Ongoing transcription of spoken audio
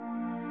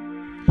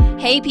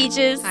Hey,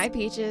 Peaches. Hi,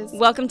 Peaches.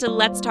 Welcome to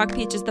Let's Talk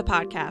Peaches, the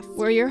podcast.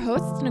 We're your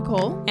hosts,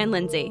 Nicole and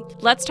Lindsay.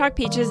 Let's Talk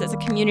Peaches is a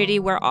community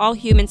where all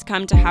humans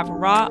come to have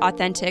raw,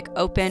 authentic,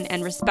 open,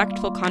 and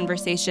respectful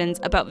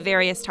conversations about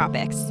various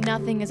topics.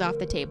 Nothing is off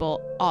the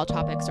table. All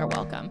topics are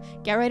welcome.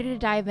 Get ready to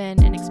dive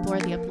in and explore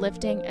the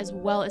uplifting as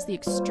well as the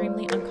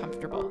extremely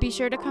uncomfortable. Be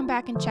sure to come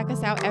back and check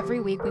us out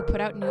every week. We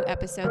put out new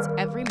episodes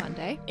every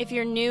Monday. If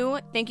you're new,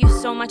 thank you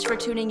so much for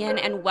tuning in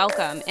and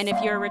welcome. And if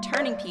you're a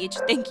returning Peach,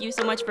 thank you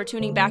so much for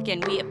tuning back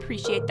in. We appreciate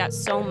that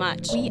so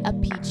much. We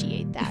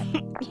appreciate that.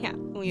 Yeah,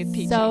 we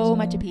appreciate so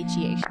much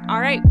appreciation.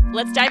 All right,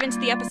 let's dive into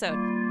the episode.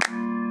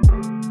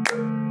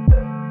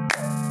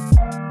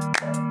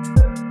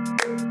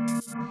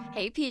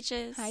 Hey,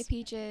 Peaches. Hi,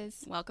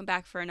 Peaches. Welcome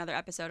back for another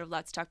episode of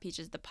Let's Talk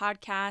Peaches, the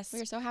podcast.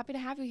 We're so happy to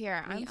have you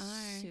here. We I'm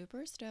are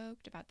super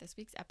stoked about this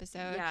week's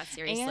episode. Yeah,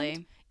 seriously.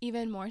 And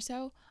even more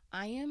so,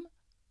 I am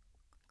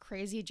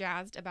crazy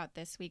jazzed about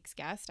this week's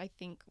guest. I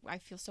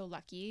feel so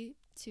lucky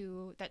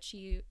that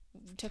she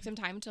took some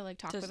time to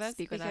talk with us,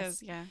 speak with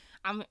us. Yeah,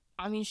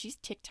 I mean, she's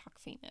TikTok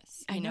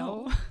famous. I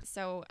know.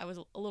 So I was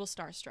a little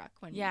starstruck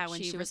when she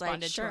was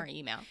responded like, sure. to our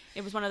email.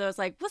 It was one of those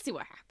we'll see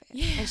what happens.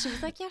 Yeah. And she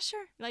was like, yeah,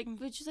 sure.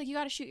 But she's like, you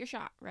got to shoot your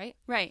shot, right?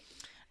 Right.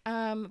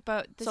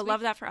 But this week,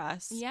 love that for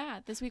us.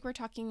 Yeah, this week we're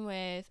talking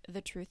with the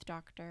Truth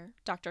Doctor,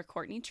 Dr.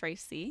 Courtney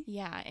Tracy.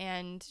 Yeah,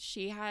 and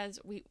she has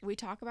we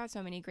talk about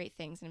so many great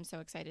things, and I'm so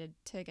excited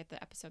to get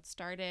the episode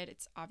started.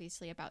 It's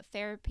obviously about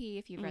therapy,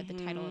 if you've read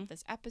the title of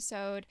this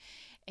episode,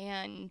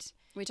 and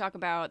we talk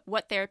about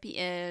what therapy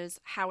is,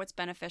 how it's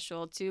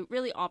beneficial to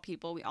really all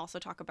people. We also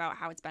talk about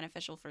how it's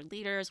beneficial for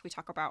leaders. We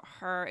talk about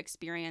her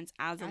experience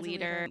as a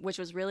leader, which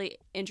was really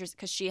interesting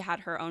because she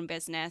had her own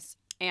business.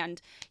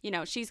 And,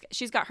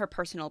 she's got her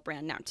personal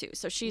brand now, too.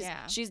 So she's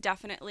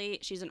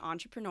an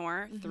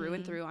entrepreneur through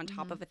and through on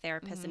top of a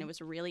therapist. And it was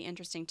really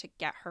interesting to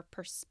get her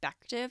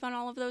perspective on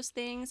all of those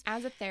things.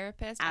 As a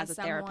therapist, as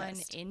someone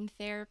in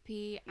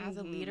therapy, as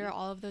a leader,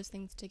 all of those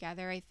things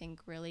together, I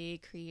think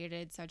really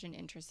created such an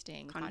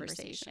interesting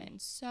conversation.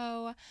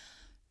 So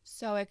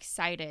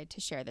excited to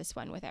share this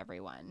one with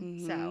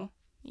everyone. So,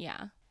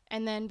 yeah.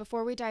 And then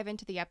before we dive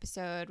into the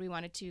episode, we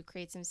wanted to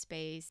create some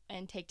space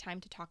and take time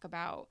to talk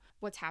about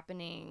what's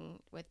happening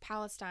with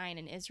Palestine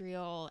and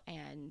Israel.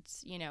 And,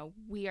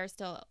 we are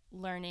still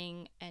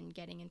learning and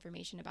getting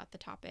information about the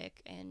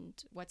topic and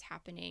what's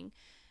happening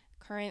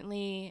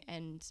currently.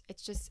 And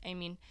it's just,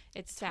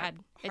 it's sad.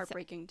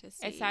 Heartbreaking to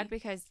see. It's sad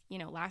because,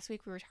 last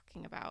week we were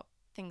talking about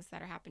things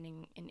that are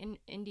happening in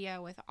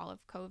India with all of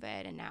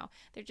COVID. And now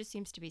there just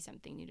seems to be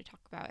something new to talk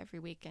about every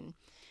week. And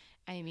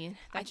that's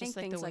I just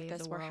think things the way like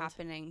this of the were world.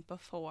 happening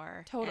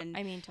before.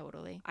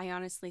 Totally. I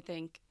honestly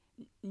think,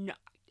 no,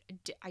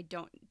 I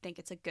don't think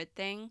it's a good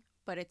thing,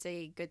 but it's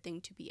a good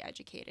thing to be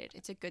educated.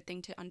 It's a good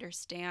thing to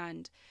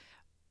understand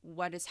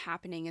what is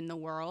happening in the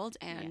world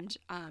and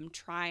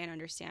try and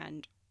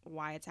understand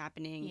why it's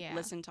happening. Yeah.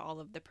 Listen to all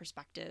of the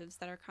perspectives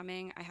that are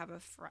coming. I have a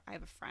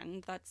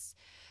friend that's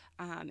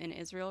in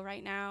Israel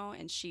right now,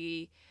 and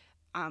she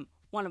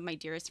one of my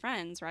dearest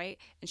friends, right?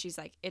 And she's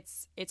like,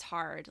 it's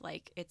hard.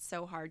 It's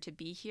so hard to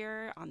be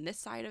here on this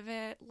side of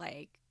it.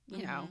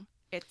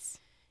 It's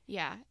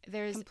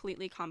there's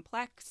completely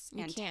complex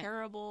and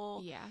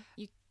terrible. Yeah.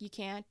 You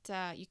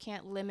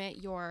can't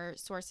limit your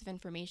source of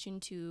information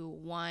to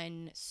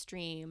one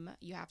stream.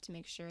 You have to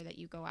make sure that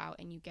you go out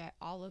and you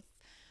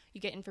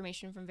get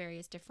information from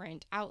various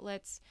different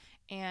outlets,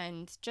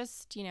 and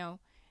just,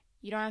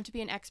 you don't have to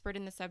be an expert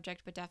in the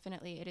subject, but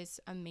definitely it is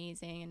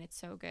amazing, and it's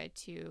so good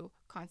to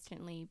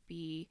constantly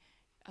be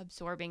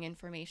absorbing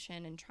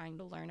information and trying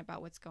to learn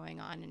about what's going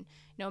on. And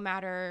no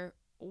matter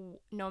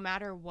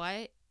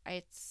what,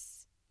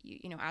 it's,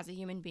 as a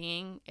human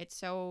being, it's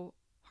so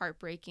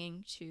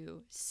heartbreaking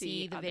to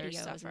see the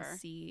videos suffer. And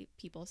see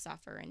people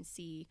suffer and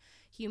see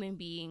human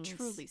beings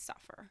truly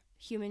suffer.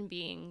 Human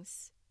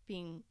beings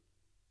being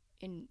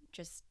in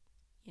just,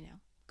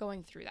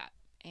 going through that.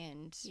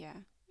 And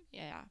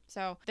yeah.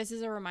 So this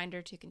is a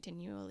reminder to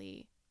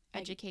continually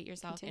educate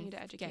yourself and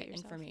get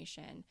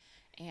information,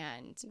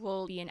 and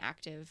be an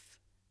active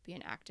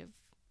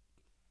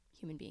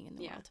human being in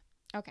the world.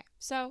 Okay.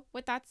 So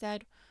with that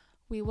said,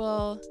 we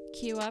will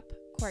cue up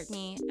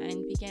Courtney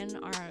and begin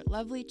our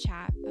lovely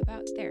chat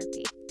about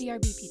therapy.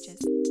 BRB Peaches.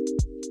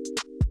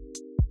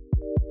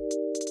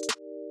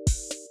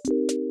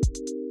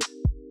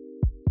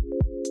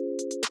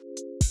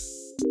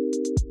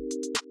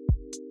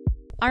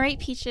 All right,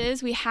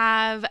 Peaches, we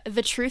have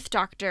the Truth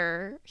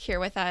Doctor here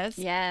with us.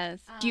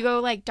 Yes. Do you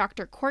go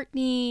Dr.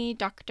 Courtney,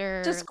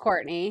 Dr. Just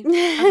Courtney.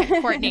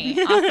 Okay,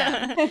 Courtney.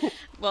 Awesome.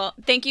 Well,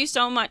 thank you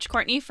so much,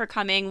 Courtney, for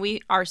coming.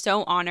 We are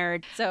so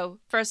honored. So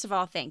first of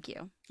all, thank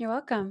you. You're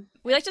welcome.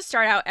 We like to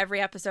start out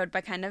every episode by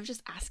kind of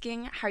just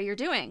asking how you're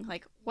doing.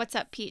 What's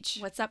up, Peach?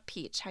 What's up,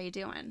 Peach? How you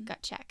doing?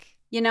 Gut check.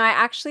 I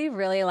actually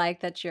really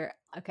like that you're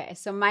 – okay,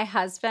 so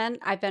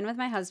I've been with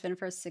my husband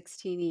for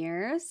 16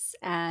 years,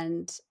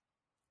 and –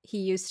 he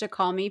used to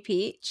call me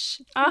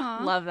Peach.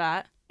 Love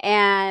that.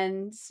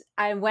 And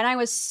when I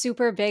was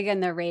super big in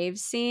the rave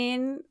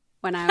scene,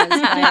 when I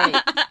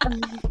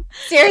was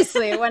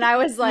Seriously, when I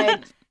was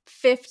like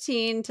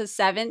 15 to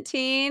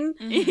 17,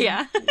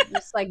 Yeah.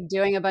 just like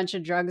doing a bunch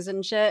of drugs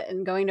and shit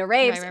and going to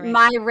raves, Right.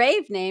 my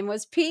rave name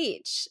was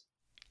Peach.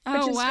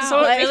 Oh, is wow. just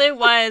So like- it really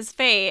was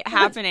fate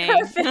happening.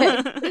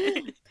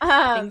 Perfect.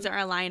 Things are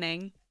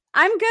aligning.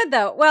 I'm good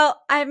though.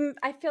 Well,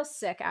 I feel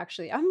sick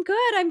actually. I'm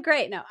good. I'm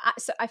great. No,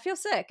 I feel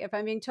sick if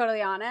I'm being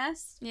totally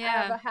honest.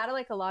 Yeah. I've had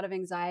like a lot of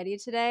anxiety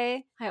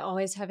today. I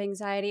always have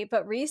anxiety,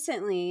 but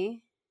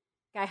recently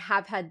I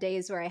have had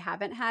days where I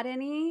haven't had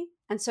any.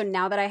 And so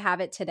now that I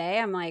have it today,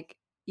 I'm like,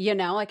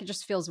 like it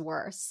just feels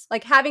worse.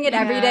 Like having it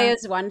every day Yeah.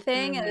 is one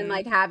thing, and then Mhm.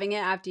 like having it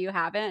after you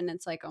have it, and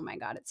it's like, oh my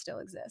God, it still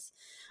exists.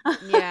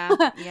 Yeah.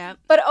 Yep.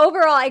 But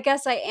overall, I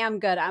guess I am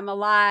good. I'm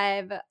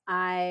alive.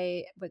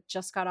 I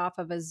just got off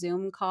of a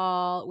Zoom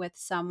call with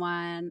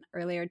someone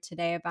earlier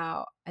today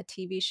about a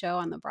TV show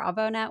on the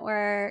Bravo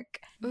network.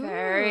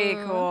 Very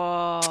Ooh.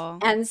 cool.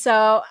 And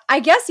so I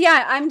guess,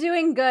 yeah, I'm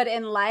doing good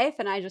in life,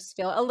 and I just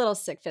feel a little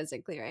sick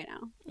physically right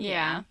now.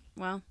 Yeah.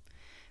 Well,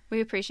 we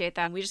appreciate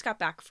that. We just got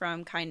back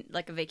from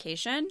like a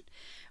vacation,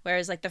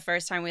 whereas like the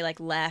first time we like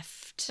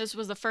left This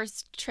was the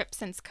first trip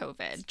since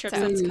COVID. trip so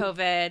since Mm.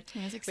 COVID.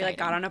 It was We exciting. like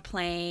got on a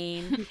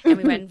plane and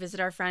we went and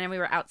visited our friend and we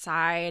were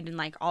outside and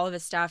like all of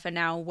this stuff, and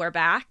now we're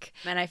back.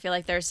 And I feel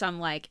like there's some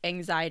like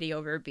anxiety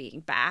over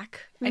being back.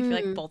 I feel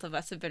like both of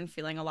us have been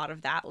feeling a lot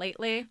of that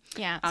lately.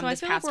 Yeah. So I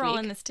this feel like past we're all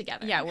week. in this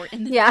together. Yeah, we're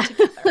in this Yeah,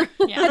 together.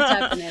 Yeah.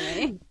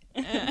 definitely.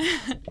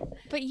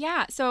 But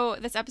yeah, so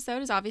this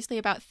episode is obviously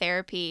about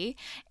therapy.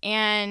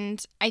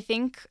 And I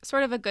think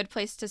sort of a good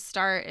place to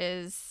start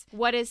is,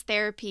 what is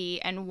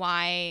therapy and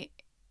why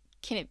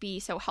can it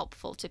be so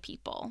helpful to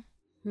people?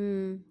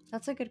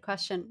 That's a good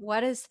question.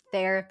 What is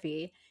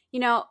therapy?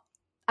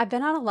 I've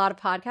been on a lot of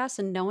podcasts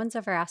and no one's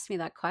ever asked me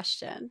that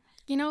question.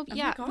 my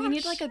Yeah, we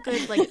need gosh. like a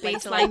good like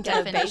Like to, baseline like,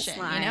 get a definition,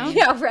 you know? baseline.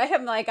 Yeah, right.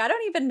 I'm like, I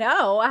don't even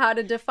know how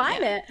to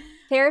define it.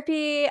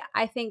 Therapy,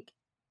 I think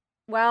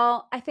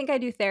I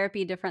do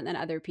therapy different than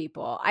other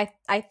people.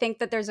 I think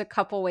that there's a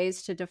couple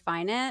ways to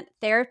define it.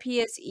 Therapy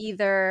is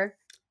either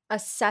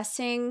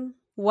assessing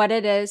what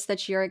it is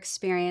that you're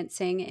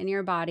experiencing in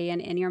your body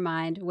and in your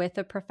mind with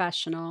a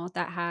professional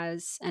that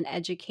has an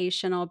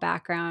educational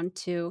background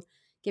to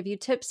give you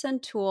tips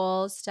and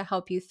tools to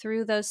help you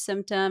through those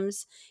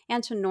symptoms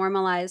and to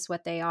normalize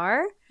what they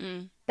are.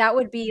 Mm. That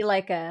would be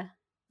like a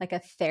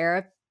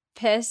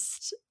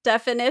therapist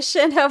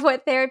definition of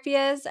what therapy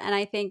is. And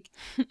I think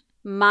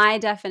my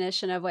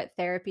definition of what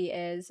therapy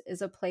is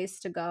a place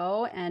to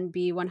go and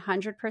be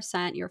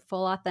 100% your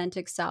full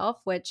authentic self,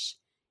 which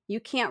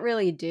you can't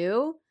really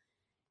do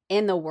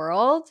in the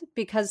world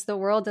because the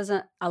world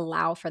doesn't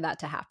allow for that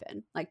to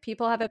happen. Like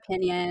people have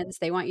opinions,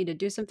 they want you to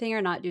do something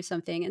or not do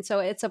something. And so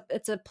it's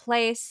a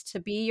place to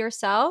be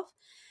yourself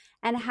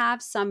and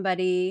have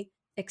somebody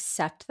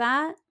accept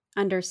that,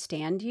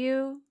 understand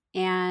you,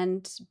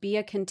 and be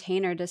a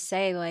container to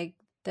say like,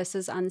 this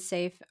is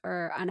unsafe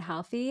or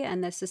unhealthy,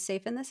 and this is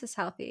safe and this is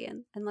healthy,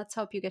 and let's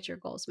help you get your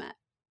goals met.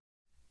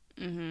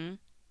 Mm-hmm.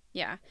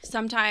 Yeah.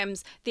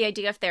 Sometimes the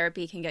idea of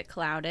therapy can get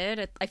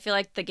clouded. I feel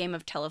like the game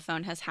of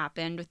telephone has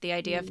happened with the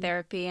idea of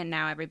therapy, and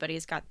now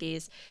everybody's got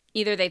these,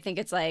 either they think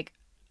it's like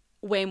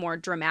way more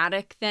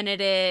dramatic than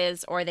it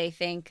is, or they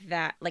think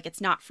that like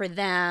it's not for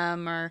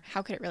them, or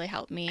How could it really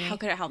help me? how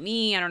could it help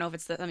me? I don't know if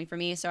it's something for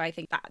me. So I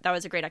think that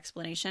was a great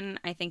explanation.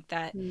 I think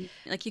that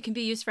like you can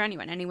be used for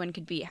anyone. Anyone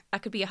could be,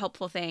 that could be a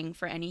helpful thing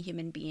for any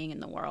human being in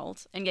the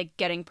world, and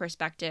getting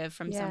perspective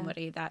from Yeah.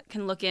 somebody that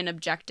can look in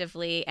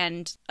objectively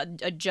and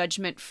a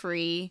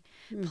judgment-free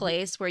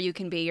place where you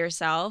can be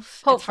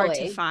yourself. It's hard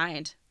Hopefully. to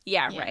find.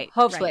 Yeah, Yeah. right. Right.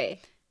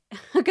 Hopefully.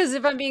 Because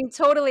if I'm being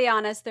totally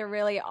honest, there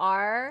really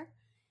are.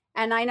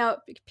 And I know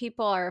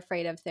people are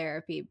afraid of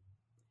therapy,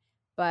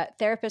 but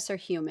therapists are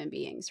human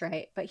beings,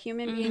 right? But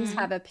human beings Mhm.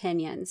 have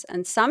opinions.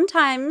 And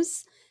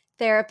sometimes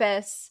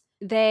therapists,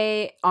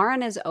 they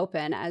aren't as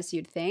open as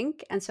you'd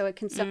think. And so it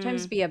can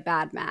sometimes be a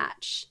bad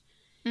match.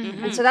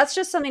 Mhm. And so that's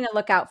just something to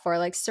look out for,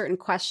 like certain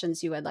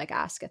questions you would like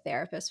ask a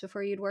therapist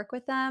before you'd work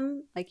with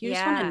them. Like you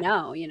just want Yeah.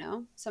 to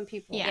know, some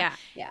people. Yeah.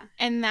 Yeah.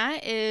 And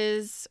that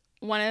is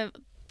one of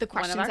the One of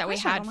questions our that we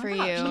questions. had Oh my for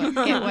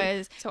gosh. you. It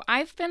was, so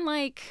I've been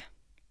like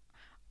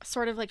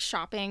sort of like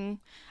shopping.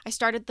 I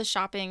started the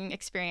shopping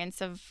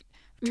experience of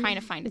trying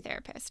to find a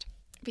therapist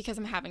because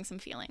I'm having some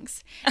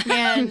feelings.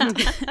 And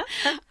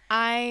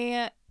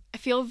I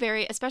feel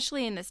very,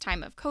 especially in this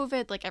time of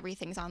COVID, like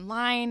everything's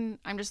online.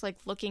 I'm just like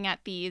looking at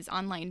these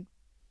online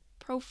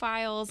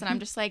profiles and I'm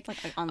just like, Like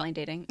online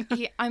dating.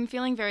 I'm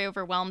feeling very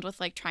overwhelmed with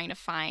like trying to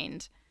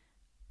find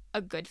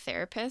a good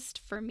therapist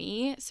for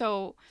me.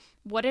 So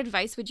what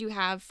advice would you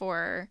have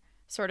for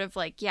sort of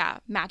like,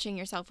 matching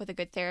yourself with a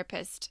good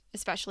therapist,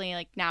 especially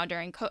like now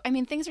during COVID? I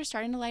mean, things are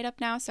starting to light up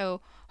now,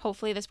 so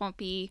hopefully this won't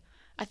be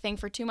a thing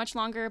for too much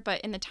longer.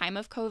 But in the time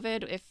of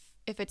COVID,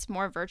 if it's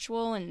more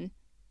virtual, and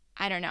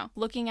I don't know,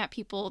 looking at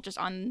people just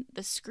on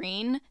the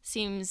screen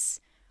seems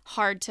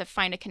hard to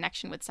find a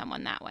connection with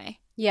someone that way.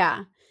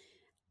 Yeah.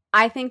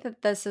 I think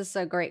that this is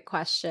a great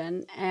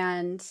question.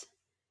 And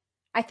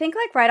I think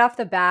like right off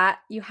the bat,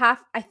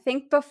 I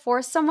think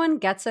before someone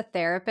gets a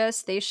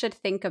therapist, they should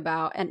think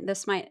about, and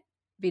this might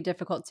be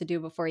difficult to do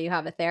before you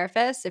have a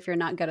therapist if you're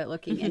not good at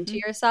looking into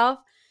yourself,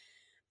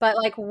 but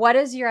like, what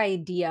is your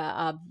idea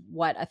of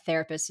what a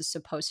therapist is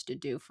supposed to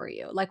do for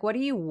you? Like, what do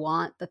you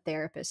want the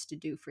therapist to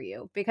do for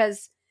you?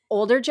 Because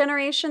older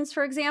generations,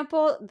 for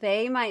example,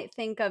 they might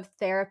think of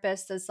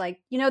therapists as like,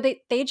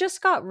 they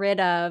just got rid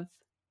of,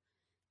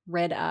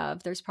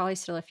 there's probably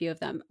still a few of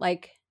them,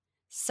 like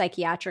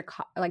psychiatric,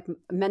 like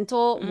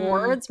mental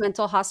wards,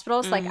 mental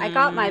hospitals. Like I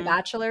got my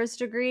bachelor's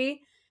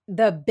degree.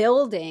 The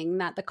building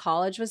that the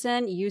college was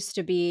in used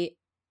to be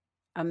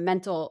a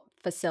mental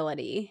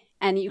facility.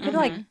 And you could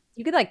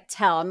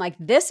tell, I'm like,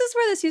 this is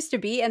where this used to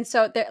be. And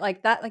so they're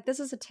like that, like, this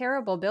is a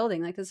terrible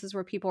building. Like this is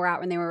where people were at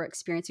when they were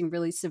experiencing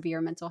really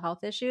severe mental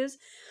health issues.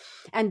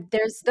 And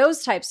there's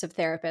those types of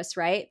therapists,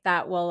 right?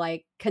 That will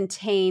like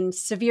contain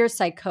severe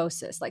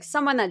psychosis, like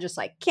someone that just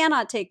like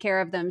cannot take care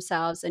of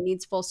themselves and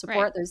needs full support.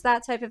 Right. There's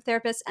that type of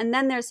therapist. And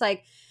then there's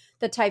like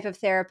the type of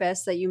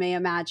therapist that you may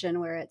imagine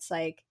where it's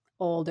like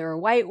older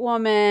white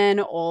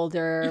woman,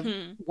 older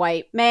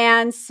white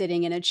man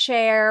sitting in a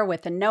chair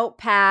with a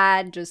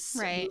notepad,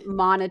 just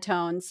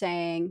monotone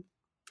saying,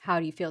 how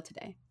do you feel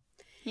today?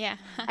 Yeah.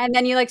 And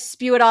then you like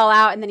spew it all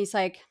out. And then he's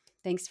like,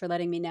 thanks for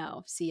letting me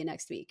know. See you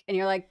next week. And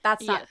you're like,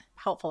 that's not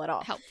helpful at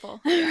all.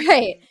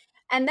 Right.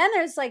 And then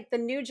there's like the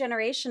new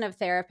generation of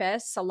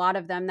therapists, a lot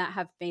of them that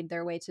have made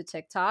their way to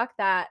TikTok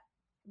that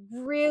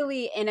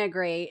really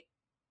integrate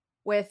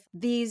with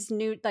these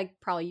new, like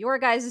probably your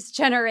guys'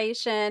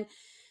 generation,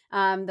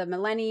 the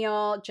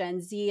millennial,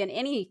 Gen Z, and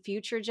any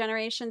future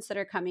generations that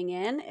are coming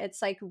in.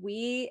 It's like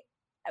we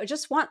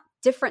just want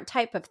different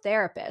type of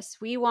therapists.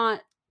 We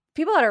want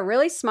people that are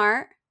really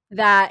smart,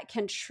 that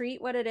can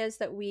treat what it is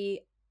that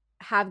we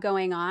have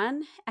going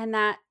on, and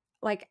that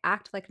like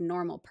act like a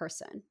normal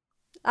person.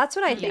 That's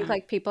what I think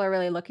like people are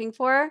really looking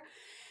for.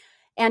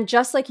 And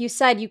just like you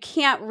said, you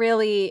can't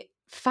really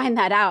find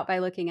that out by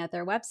looking at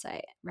their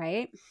website,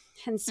 right?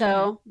 And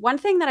so one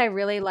thing that I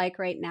really like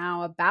right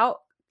now about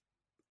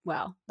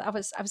I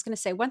was going to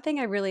say one thing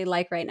I really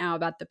like right now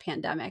about the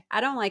pandemic. I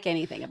don't like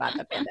anything about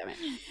the pandemic.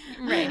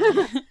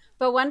 Right.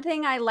 But one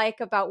thing I like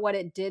about what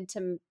it did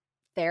to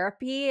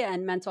therapy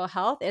and mental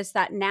health is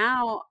that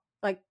now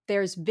like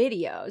there's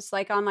videos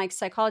like on like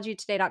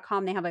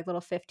psychologytoday.com. They have like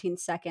little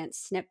 15-second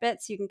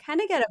snippets. You can kind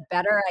of get a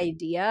better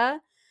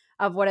idea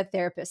of what a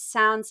therapist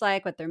sounds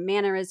like, what their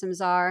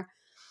mannerisms are.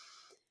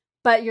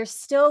 But you're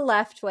still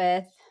left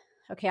with,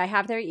 okay, I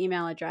have their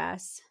email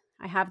address.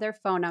 I have their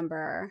phone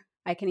number.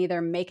 I can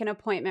either make an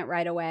appointment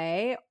right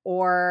away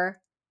or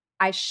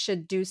I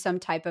should do some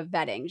type of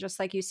vetting, just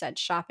like you said,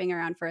 shopping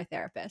around for a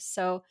therapist.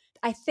 So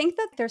I think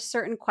that there's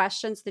certain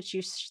questions that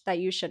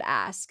you should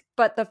ask,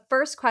 but the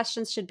first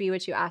questions should be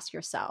what you ask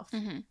yourself.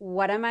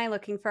 What am I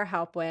looking for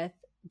help with?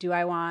 Do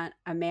I want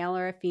a male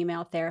or a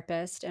female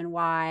therapist, and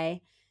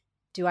why?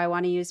 Do I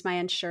want to use my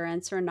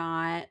insurance or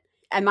not?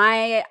 Am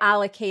I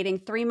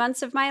allocating 3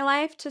 months of my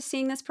life to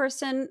seeing this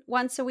person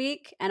once a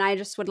week and I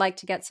just would like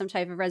to get some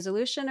type of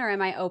resolution, or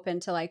am I open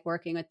to like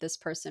working with this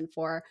person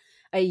for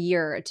a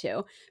year or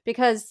two?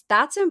 Because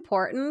that's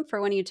important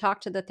for when you talk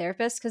to the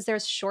therapist, because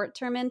there's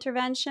short-term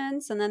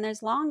interventions and then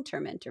there's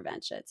long-term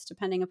interventions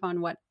depending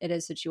upon what it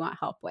is that you want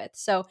help with.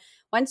 So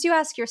once you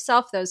ask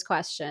yourself those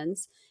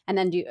questions, and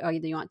then do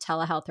you want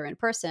telehealth or in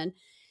person,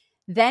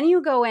 then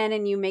you go in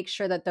and you make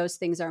sure that those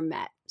things are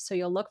met. So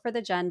you'll look for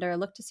the gender,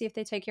 look to see if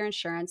they take your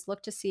insurance,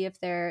 look to see if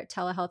they're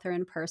telehealth or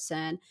in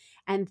person.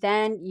 And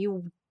then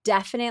you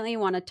definitely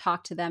want to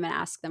talk to them and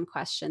ask them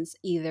questions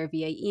either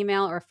via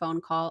email or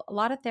phone call. A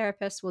lot of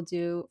therapists will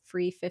do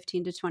free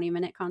 15 to 20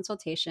 minute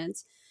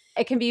consultations.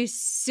 It can be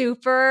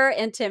super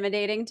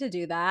intimidating to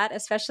do that,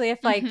 especially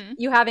if like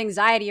you have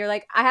anxiety. You're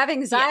like, I have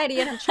anxiety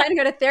and I'm trying to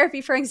go to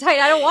therapy for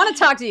anxiety. I don't want to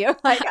talk to you.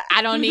 Like,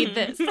 I don't need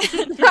this.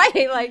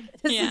 Right.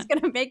 Like this is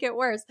going to make it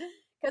worse.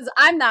 Because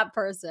I'm that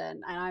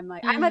person. And I'm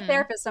like, I'm a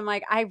therapist. I'm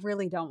like, I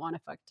really don't want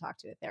to talk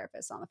to a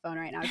therapist on the phone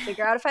right now to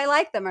figure out if I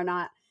like them or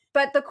not.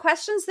 But the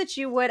questions that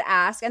you would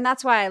ask, and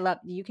that's why I love,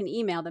 you can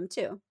email them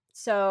too.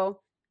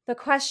 So the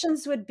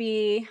questions would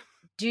be,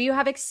 do you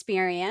have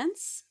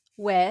experience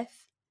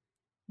with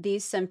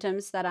these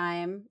symptoms that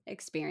I'm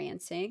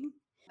experiencing?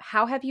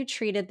 How have you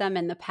treated them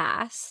in the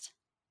past?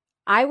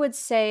 I would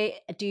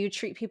say, do you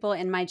treat people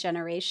in my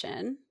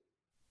generation?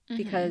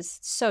 Because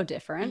it's so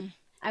different.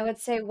 I would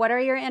say, what are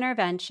your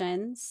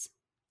interventions?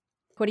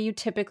 What do you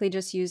typically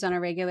just use on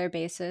a regular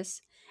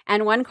basis?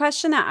 And one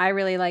question that I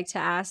really like to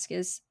ask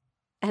is,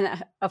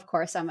 and of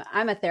course,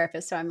 I'm a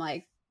therapist, so I'm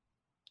like,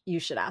 you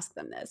should ask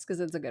them this because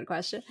it's a good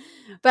question.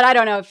 But I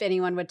don't know if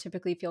anyone would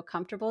typically feel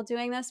comfortable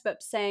doing this,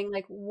 but saying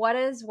like, what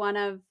is one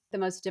of the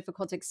most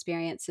difficult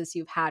experiences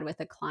you've had with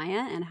a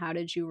client and how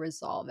did you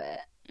resolve it?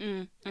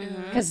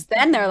 Because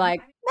then they're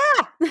like,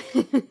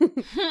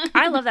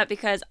 I love that,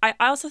 because I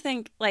also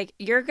think like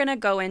you're going to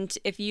go into,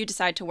 if you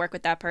decide to work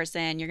with that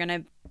person, you're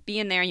going to be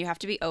in there and you have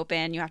to be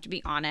open, you have to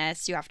be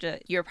honest,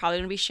 you're probably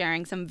going to be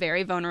sharing some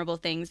very vulnerable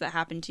things that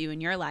happen to you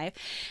in your life.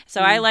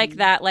 So I like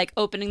that, like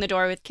opening the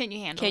door with, Can you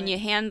handle can it? you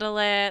handle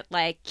it?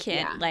 Like,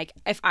 like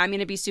if I'm going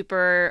to be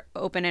super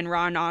open and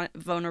raw and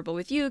vulnerable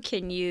with you,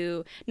 can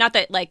you, not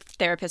that like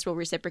therapists will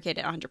reciprocate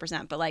it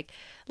 100%, but like,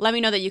 let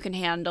me know that you can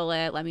handle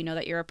it. Let me know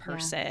that you're a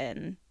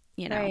person,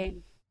 you know? Right.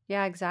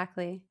 Yeah,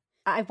 exactly.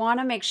 I want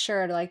to make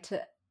sure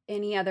to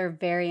any other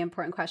very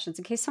important questions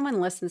in case someone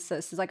listens to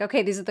this is like,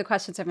 okay, these are the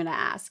questions I'm going to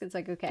ask. It's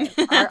like, okay,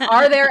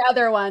 are there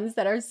other ones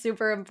that are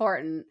super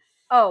important?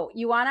 Oh,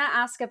 you want to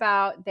ask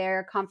about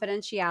their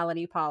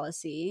confidentiality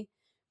policy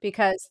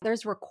because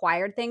there's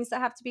required things that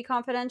have to be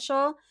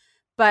confidential,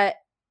 but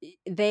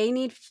they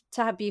need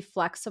to be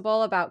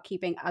flexible about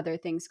keeping other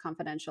things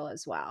confidential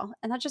as well.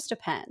 And that just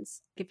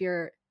depends. If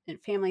you're in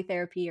family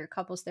therapy or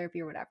couples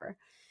therapy or whatever,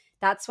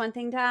 that's one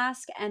thing to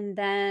ask. And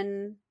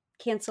then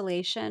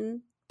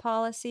cancellation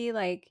policy.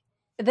 Like,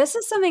 this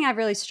is something I've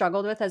really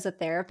struggled with as a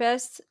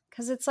therapist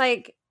because it's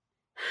like,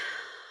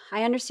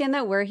 I understand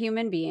that we're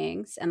human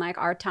beings and like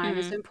our time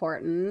is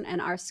important and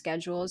our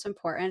schedule is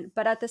important.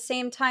 But at the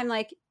same time,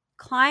 like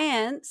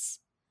clients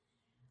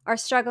are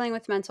struggling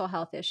with mental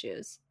health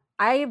issues.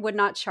 I would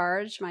not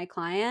charge my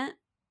client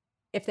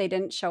if they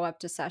didn't show up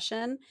to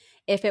session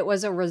if it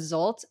was a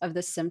result of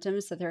the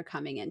symptoms that they're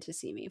coming in to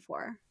see me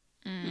for.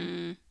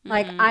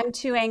 Like, I'm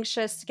too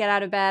anxious to get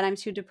out of bed. I'm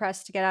too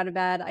depressed to get out of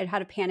bed. I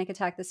had a panic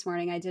attack this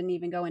morning. I didn't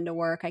even go into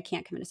work. I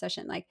can't come into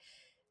session. Like,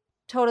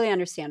 totally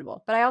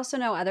understandable. But I also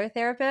know other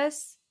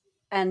therapists,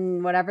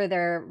 and whatever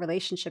their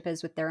relationship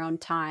is with their own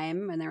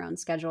time and their own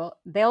schedule,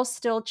 they'll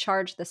still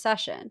charge the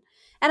session.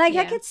 And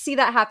I could see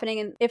that happening.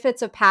 And if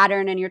it's a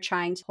pattern and you're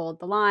trying to hold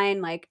the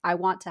line, like, I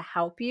want to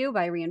help you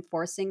by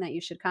reinforcing that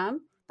you should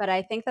come. But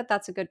I think that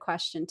that's a good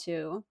question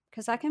too,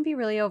 because that can be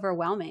really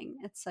overwhelming.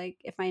 It's like,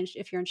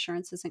 if your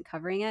insurance isn't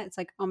covering it, it's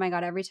like, oh my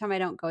God, every time I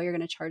don't go, you're going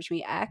to charge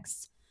me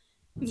X.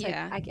 It's like,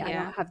 I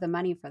don't have the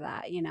money for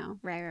that, you know?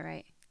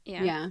 Right.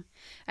 Yeah.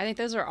 I think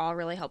those are all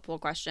really helpful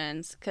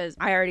questions because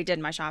I already did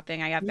my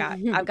shopping. I've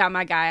got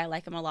my guy. I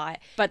like him a lot.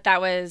 But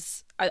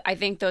I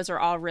think those are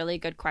all really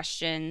good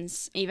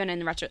questions. Even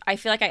in retro, I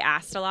feel like I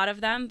asked a lot of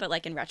them, but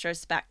like in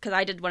retrospect, because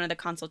I did one of the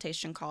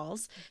consultation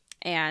calls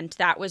and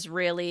that was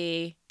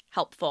really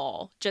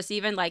helpful. Just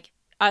even like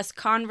us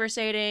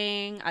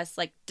conversating, us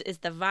like, is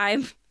the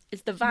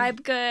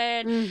vibe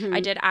good? I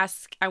did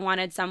ask, I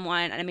wanted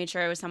someone, and I made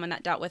sure it was someone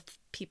that dealt with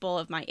people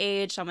of my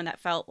age, someone that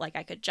felt like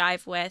I could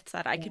jive with,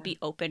 that I could be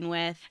open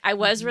with. I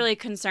was really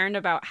concerned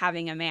about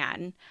having a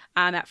man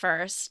at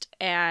first.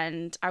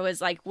 And I was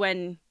like,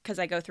 because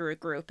I go through a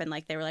group and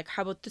like they were like,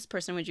 how about this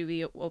person? Would you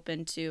be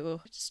open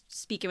to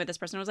speaking with this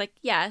person? I was like,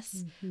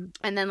 yes.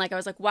 And then like I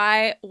was like,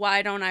 why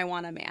don't I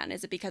want a man?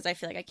 Is it because I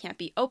feel like I can't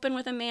be open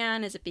with a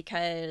man? Is it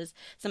because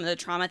some of the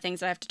trauma things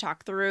that I have to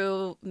talk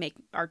through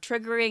are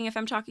triggering if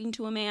I'm talking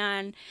to a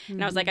man?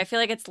 And I was like, I feel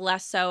like it's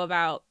less so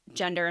about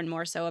gender and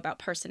more so about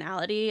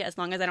personality. As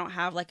long as I don't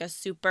have like a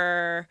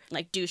super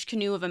like douche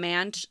canoe of a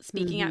man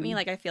speaking at me,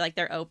 like I feel like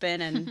they're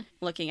open and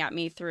looking at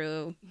me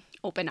through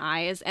open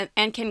eyes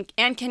and can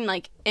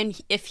like,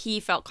 and if he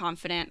felt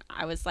confident,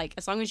 I was like,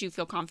 as long as you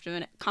feel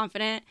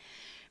confident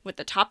with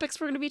the topics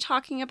we're going to be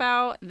talking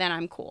about, then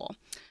I'm cool.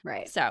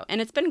 Right. So,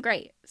 and it's been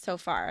great so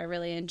far. I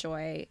really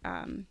enjoy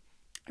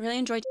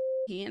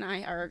he and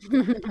I are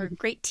a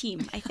great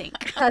team, I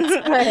think.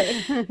 That's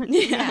great.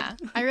 Yeah.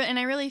 I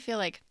really feel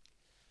like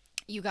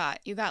you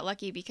got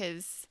lucky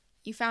because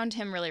you found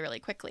him really, really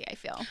quickly, I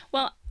feel.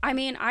 Well, I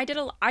mean, I did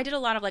a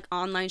lot of like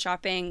online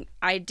shopping.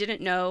 I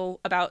didn't know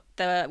about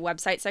the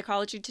website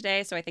Psychology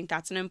Today, so I think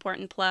that's an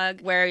important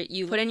plug where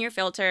you put in your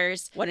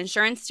filters. What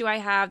insurance do I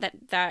have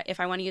that if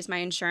I want to use my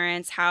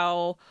insurance,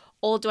 how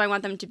old do I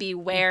want them to be?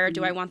 Where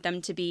do I want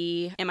them to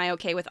be? Am I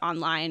okay with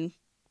online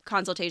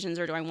consultations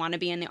or do I want to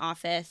be in the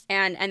office?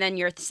 And then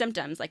your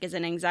symptoms, like is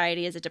it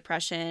anxiety, is it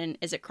depression,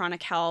 is it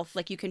chronic health?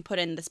 Like you can put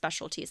in the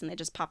specialties and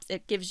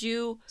it gives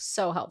you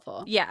so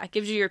helpful. Yeah, it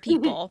gives you your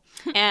people.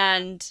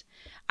 And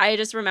I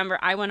just remember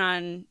I went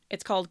on,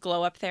 it's called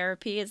Glow Up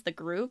Therapy is the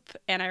group,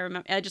 and I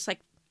remember I just like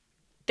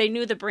they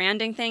knew the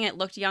branding thing, it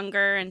looked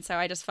younger, and so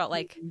I just felt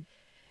like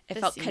it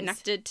felt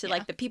connected to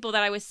like the people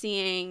that I was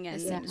seeing and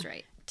seems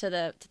right. to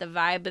the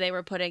vibe they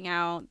were putting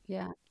out.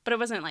 Yeah. But it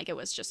wasn't like it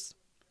was just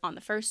on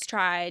the first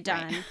try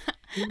done.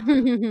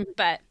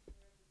 But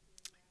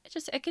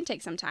it can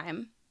take some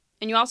time.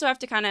 And you also have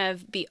to kind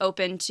of be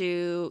open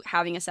to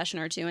having a session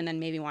or two and then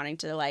maybe wanting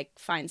to like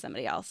find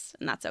somebody else,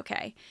 and that's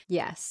okay.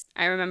 Yes.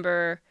 I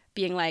remember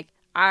being like,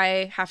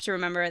 I have to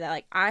remember that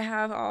like I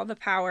have all the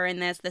power in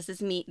this. This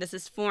is me. This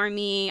is for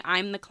me.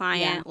 I'm the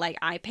client. Like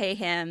I pay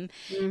him.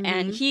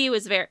 And he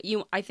was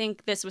I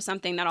think this was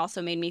something that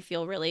also made me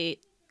feel really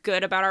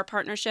good about our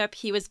partnership.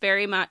 He was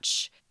very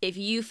much, if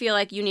you feel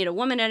like you need a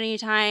woman at any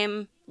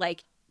time,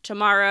 like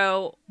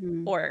tomorrow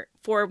Mm. or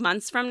 4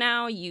 months from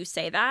now you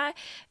say that,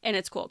 and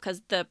it's cool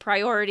because the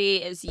priority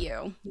is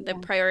you. The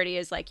priority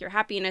is like your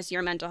happiness,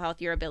 your mental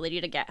health, your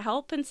ability to get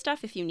help and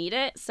stuff if you need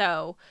it.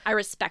 So I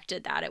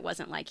respected that. It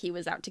wasn't like he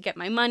was out to get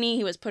my money.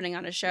 He was putting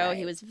on a show. Right.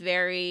 He was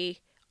very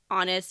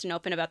honest and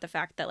open about the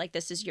fact that like,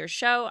 this is your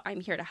show.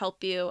 I'm here to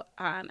help you,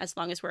 as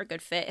long as we're a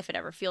good fit. If it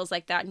ever feels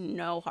like that,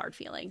 no hard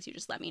feelings. You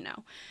just let me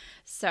know.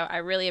 So I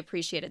really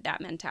appreciated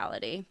that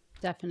mentality.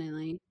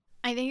 Definitely.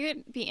 I think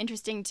it'd be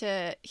interesting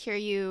to hear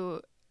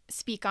you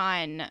speak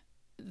on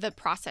the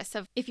process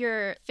of if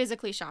you're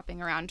physically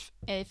shopping around,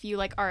 if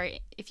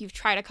you've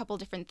tried a couple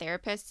different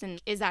therapists,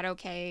 and is that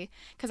okay?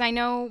 Because I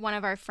know one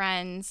of our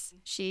friends,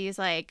 she's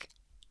like,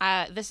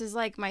 this is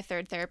like my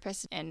third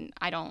therapist, and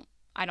I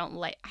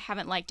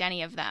haven't liked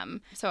any of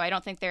them, so I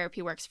don't think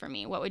therapy works for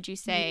me. What would you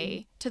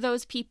say to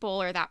those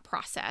people or that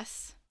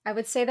process? I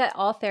would say that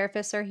all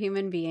therapists are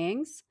human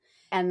beings,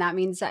 and that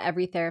means that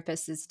every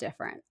therapist is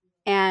different.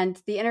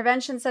 And the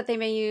interventions that they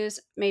may use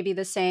may be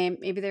the same.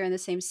 Maybe they're in the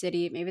same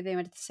city. Maybe they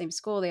went to the same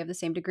school. They have the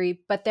same degree,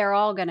 but they're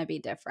all going to be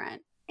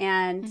different.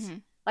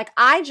 And like,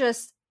 I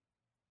just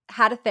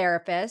had a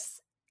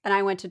therapist and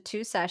I went to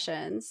 2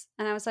 sessions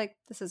and I was like,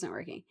 this isn't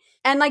working.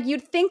 And like,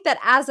 you'd think that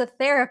as a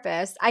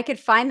therapist, I could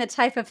find the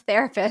type of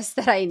therapist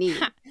that I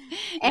need.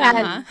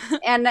 And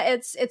and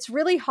it's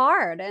really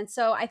hard. And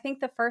so I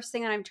think the first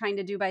thing that I'm trying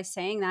to do by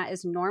saying that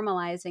is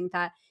normalizing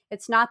that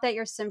it's not that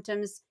your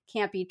symptoms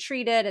can't be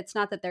treated. It's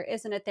not that there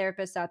isn't a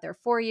therapist out there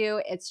for you.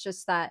 It's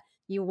just that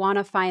you want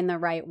to find the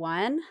right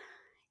one.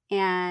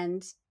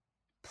 And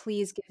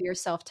please give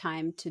yourself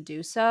time to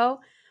do so.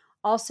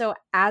 Also,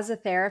 as a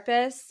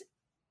therapist,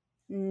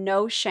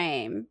 no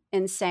shame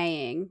in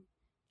saying,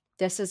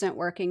 this isn't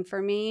working for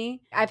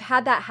me. I've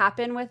had that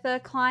happen with a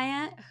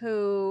client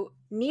who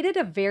needed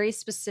a very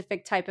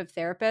specific type of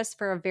therapist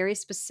for a very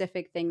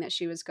specific thing that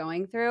she was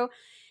going through.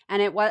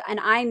 And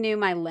I knew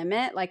my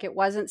limit. Like, it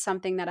wasn't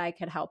something that I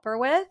could help her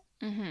with.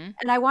 And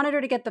I wanted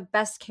her to get the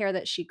best care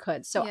that she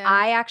could. So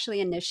I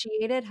actually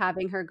initiated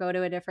having her go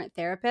to a different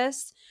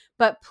therapist.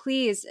 But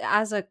please,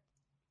 as a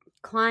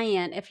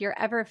client, if you're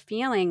ever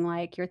feeling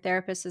like your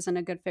therapist isn't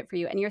a good fit for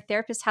you and your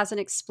therapist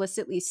hasn't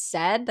explicitly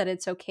said that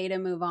it's okay to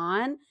move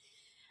on,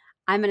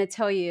 I'm going to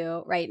tell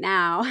you right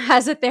now,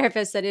 as a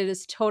therapist, that it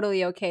is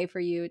totally okay for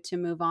you to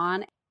move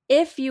on.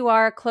 If you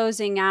are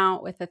closing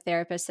out with a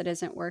therapist that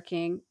isn't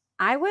working,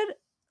 I would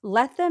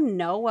let them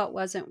know what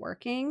wasn't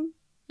working,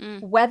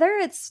 whether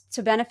it's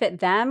to benefit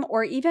them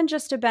or even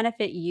just to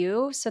benefit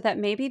you, so that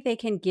maybe they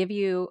can give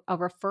you a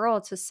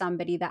referral to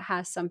somebody that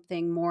has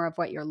something more of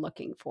what you're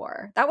looking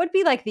for. That would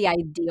be like the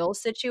ideal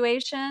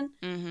situation.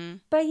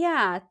 But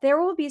yeah, there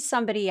will be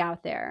somebody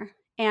out there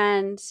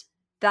and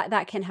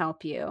that can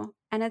help you.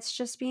 And it's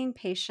just being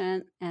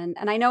patient. And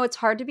I know it's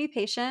hard to be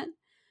patient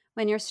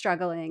when you're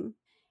struggling.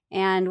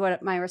 And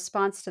what my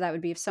response to that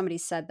would be, if somebody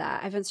said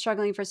that, I've been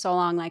struggling for so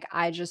long, like,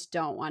 I just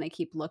don't want to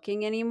keep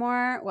looking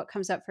anymore. What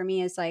comes up for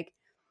me is like,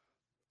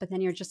 but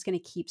then you're just going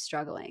to keep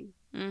struggling.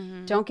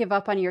 Don't give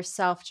up on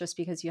yourself just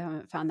because you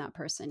haven't found that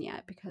person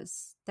yet,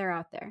 because they're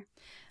out there.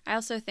 I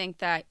also think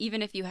that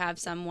even if you have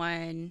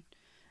someone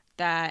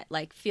that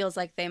like feels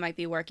like they might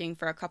be working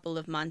for a couple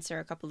of months or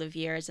a couple of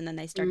years and then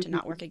they start to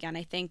not work again,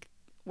 I think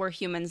we're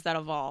humans that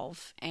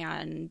evolve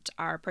and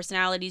our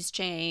personalities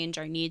change,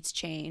 our needs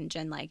change,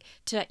 and like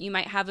you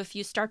might have a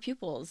few star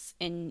pupils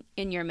in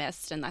your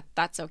midst, and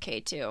that's okay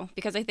too.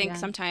 Because I think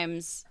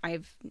sometimes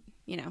I've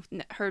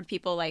heard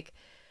people like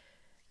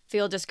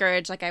feel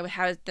discouraged, like I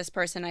had this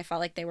person, I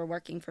felt like they were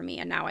working for me,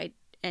 and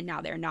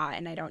now they're not,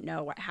 and I don't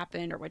know what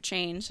happened or what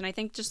changed. And I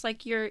think just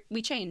like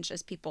we change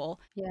as people,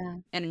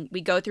 and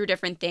we go through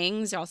different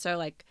things. Also,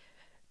 like,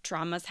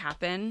 traumas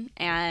happen,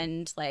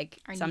 and like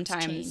Our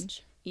sometimes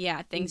change.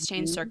 Things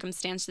change,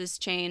 circumstances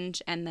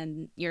change, and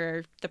then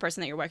the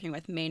person that you're working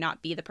with may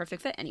not be the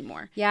perfect fit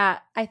anymore. Yeah,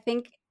 I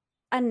think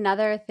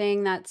another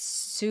thing that's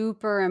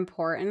super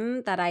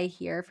important that I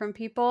hear from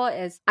people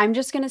is, I'm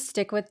just going to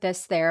stick with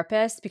this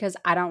therapist because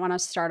I don't want to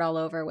start all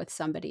over with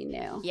somebody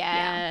new.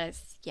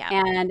 Yes. Yeah.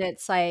 And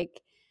it's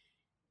like,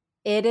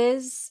 it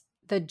is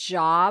the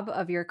job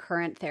of your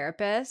current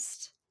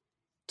therapist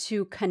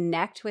to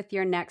connect with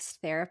your next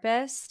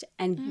therapist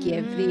and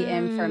give the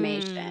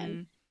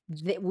information.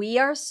 We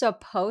are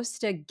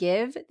supposed to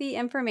give the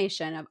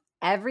information of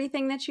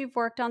everything that you've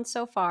worked on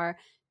so far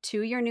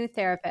to your new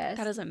therapist.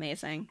 That is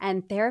amazing.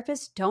 And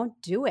therapists don't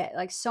do it.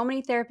 Like, so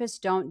many therapists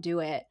don't do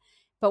it.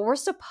 But we're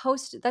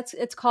supposed to.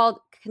 It's called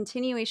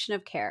continuation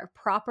of care,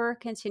 proper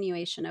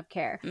continuation of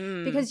care,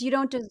 because you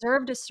don't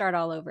deserve to start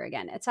all over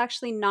again. It's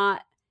actually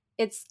not.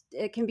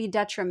 It can be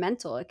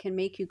detrimental. It can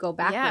make you go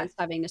backwards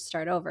having to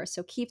start over.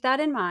 So keep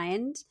that in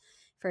mind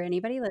for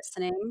anybody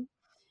listening.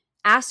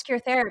 Ask your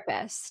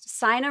therapist.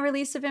 Sign a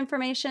release of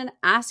information.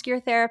 Ask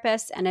your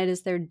therapist, and it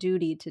is their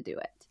duty to do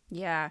it.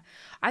 Yeah,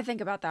 I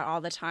think about that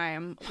all the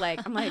time. Like,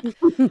 I'm like,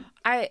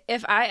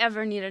 if I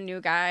ever need a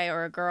new guy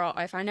or a girl,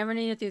 if I never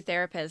need a new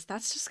therapist,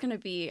 that's just gonna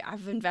be,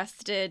 I've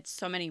invested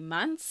so many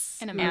months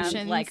And and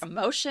emotions. like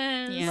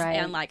emotions, Yeah. Right.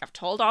 and like I've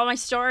told all my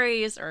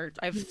stories, or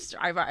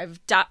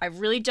I've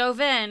really dove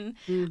in.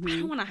 I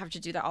don't want to have to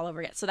do that all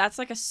over again. So that's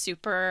like a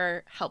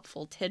super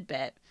helpful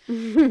tidbit.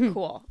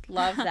 Cool,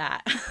 love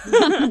that.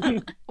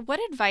 What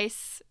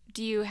advice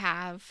do you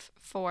have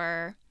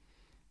for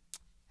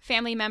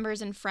family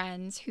members and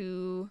friends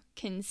who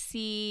can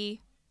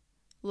see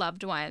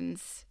loved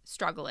ones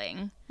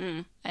struggling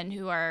and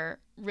who are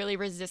really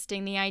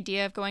resisting the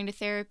idea of going to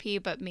therapy,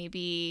 but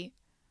maybe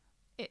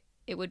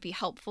it would be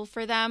helpful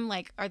for them?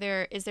 Like,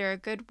 is there a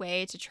good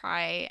way to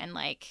try and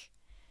like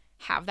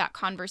have that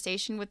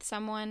conversation with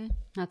someone?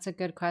 That's a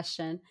good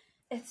question.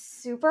 It's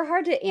super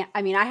hard to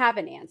I mean, I have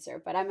an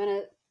answer, but I'm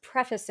going to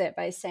preface it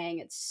by saying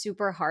it's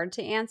super hard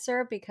to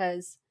answer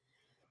because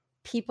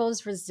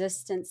people's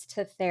resistance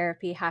to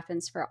therapy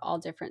happens for all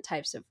different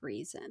types of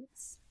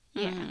reasons.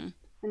 Yeah.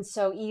 And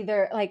so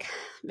either like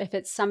if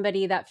it's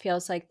somebody that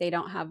feels like they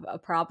don't have a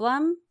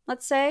problem,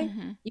 let's say,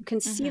 you can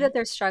see that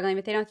they're struggling,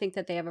 but they don't think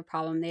that they have a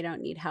problem. They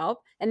don't need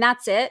help. And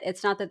that's it.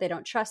 It's not that they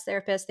don't trust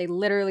therapists. They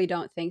literally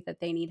don't think that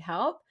they need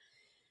help.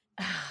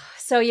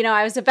 So,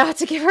 I was about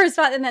to give her a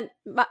response, and then,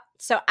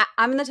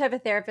 I'm the type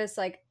of therapist,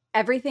 like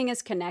everything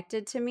is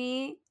connected to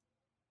me,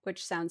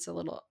 which sounds a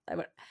little,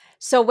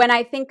 so when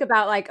I think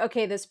about like,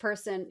 okay, this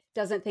person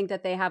doesn't think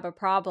that they have a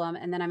problem.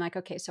 And then I'm like,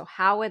 okay, so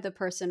how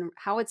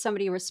would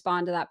somebody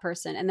respond to that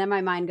person? And then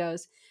my mind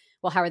goes,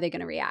 well, how are they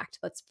going to react?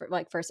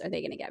 First, are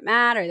they going to get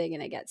mad? Are they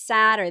going to get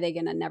sad? Are they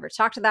going to never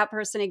talk to that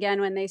person again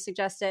when they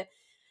suggest it?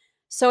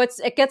 So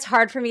it gets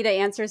hard for me to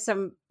answer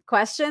some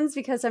questions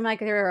because I'm like,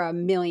 there are a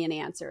million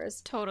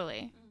answers.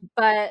 Totally.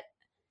 But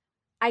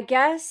I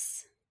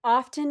guess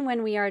often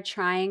when we are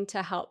trying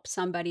to help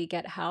somebody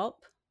get help,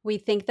 we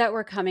think that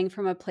we're coming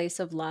from a place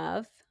of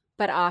love,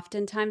 but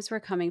oftentimes we're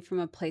coming from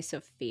a place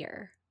of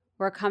fear.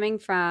 We're coming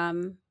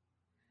from,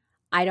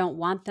 I don't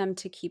want them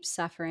to keep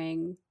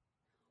suffering.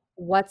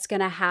 What's going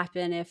to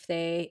happen if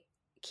they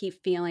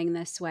keep feeling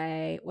this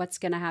way? What's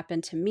going to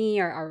happen to me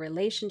or our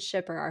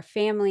relationship or our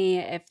family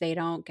if they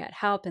don't get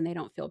help and they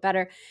don't feel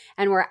better?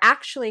 And we're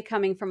actually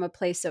coming from a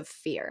place of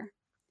fear.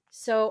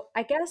 So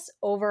I guess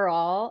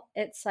overall,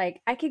 it's like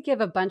I could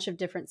give a bunch of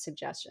different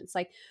suggestions,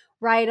 like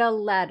write a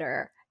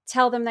letter,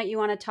 tell them that you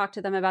want to talk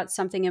to them about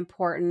something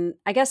important.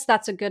 I guess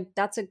that's a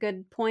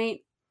good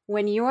point.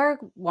 When you are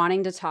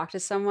wanting to talk to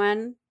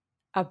someone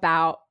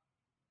about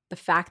the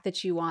fact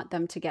that you want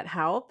them to get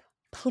help,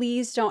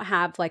 please don't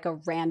have like a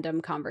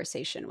random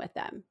conversation with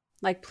them.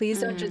 Like,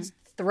 please don't just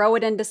throw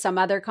it into some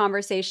other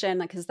conversation,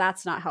 like, because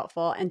that's not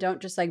helpful. And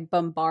don't just like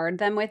bombard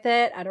them with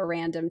it at a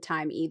random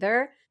time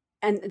either.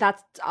 And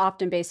that's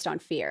often based on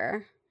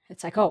fear.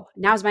 It's like, oh,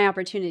 now's my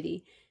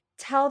opportunity.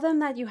 Tell them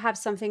that you have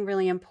something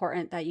really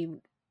important that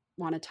you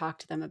want to talk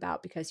to them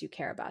about because you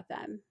care about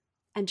them.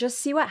 And just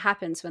see what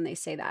happens when they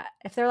say that.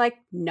 If they're like,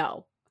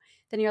 no,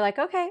 then you're like,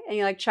 okay. And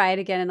you like try it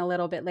again a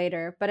little bit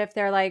later. But if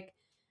they're like,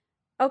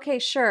 okay,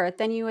 sure,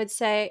 then you would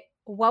say,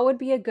 what would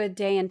be a good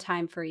day and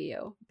time for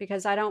you?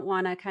 Because I don't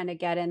want to kind of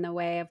get in the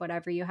way of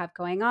whatever you have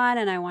going on.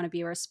 And I want to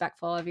be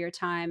respectful of your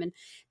time. And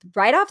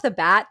right off the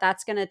bat,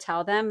 that's going to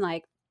tell them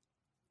like,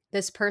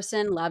 this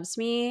person loves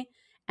me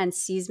and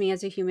sees me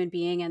as a human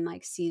being and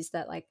like sees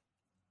that like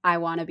I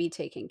want to be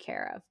taken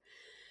care of.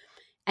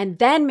 And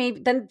then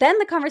then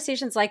the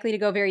conversation's likely to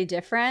go very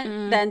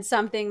different than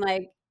something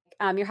like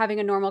you're having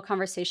a normal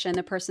conversation.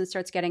 The person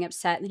starts getting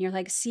upset and you're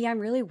like, see, I'm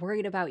really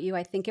worried about you.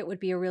 I think it would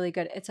be a really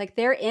good, it's like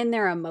they're in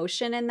their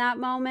emotion in that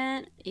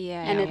moment.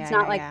 Yeah. And it's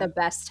not like the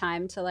best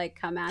time to like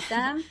come at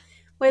them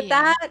with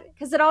that.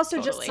 Because it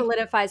also just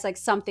solidifies like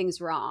something's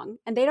wrong.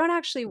 And they don't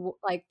actually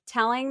like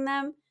telling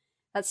them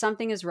that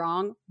something is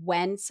wrong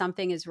when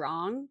something is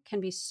wrong can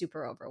be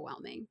super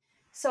overwhelming.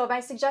 So my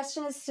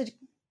suggestion is to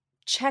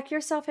check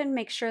yourself and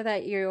make sure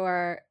that you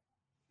are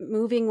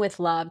moving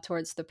with love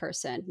towards the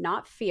person,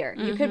 not fear.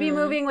 You could be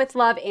moving with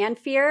love and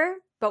fear,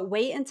 but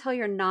wait until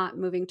you're not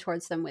moving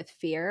towards them with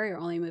fear. You're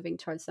only moving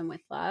towards them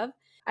with love.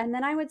 And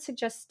then I would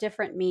suggest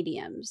different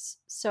mediums.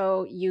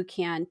 So you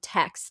can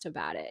text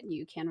about it.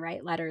 You can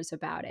write letters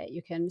about it.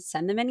 You can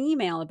send them an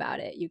email about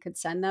it. You could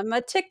send them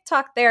a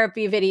TikTok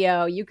therapy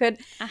video. You could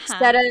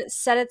set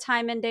a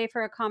time and day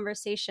for a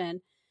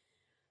conversation.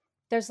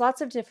 There's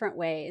lots of different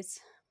ways,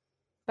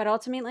 but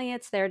ultimately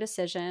it's their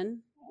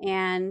decision.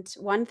 And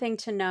one thing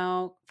to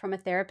know from a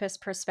therapist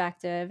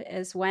perspective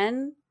is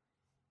when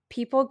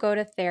people go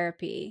to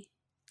therapy,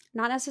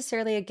 not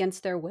necessarily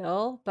against their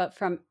will, but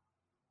from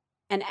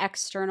an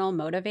external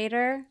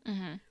motivator.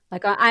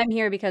 Like, I'm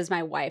here because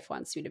my wife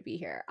wants me to be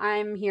here.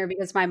 I'm here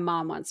because my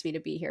mom wants me to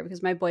be here,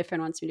 because my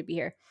boyfriend wants me to be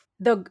here.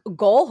 The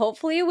goal,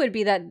 hopefully, would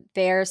be that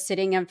they're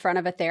sitting in front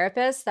of a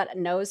therapist that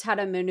knows how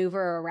to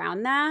maneuver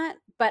around that.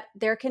 But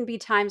there can be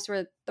times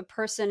where the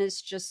person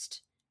is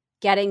just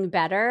getting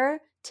better.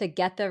 to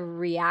get the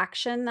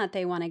reaction that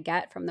they want to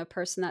get from the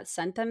person that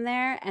sent them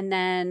there. And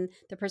then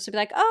the person will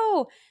be like,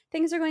 oh,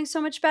 things are going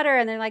so much better.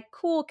 And they're like,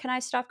 cool, can I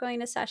stop going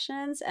to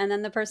sessions? And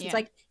then the person's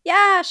like,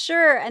 yeah,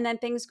 sure. And then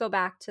things go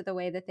back to the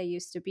way that they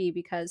used to be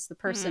because the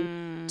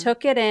person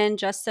took it in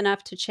just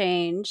enough to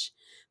change,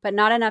 but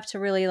not enough to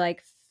really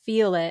like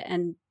feel it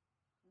and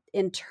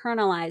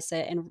internalize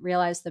it and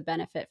realize the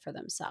benefit for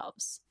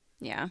themselves.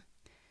 Yeah.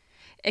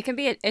 It can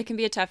be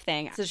a tough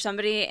thing. So there's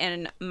somebody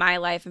in my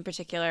life in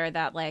particular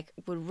that like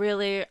would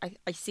really,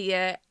 I see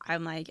it.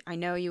 I'm like, I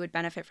know you would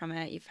benefit from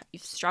it.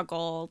 You've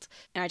struggled,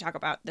 and I talk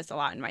about this a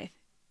lot in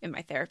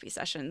my therapy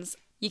sessions.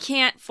 You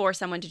can't force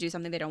someone to do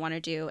something they don't want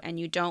to do, and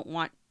you don't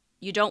want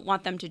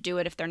them to do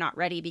it if they're not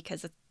ready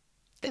because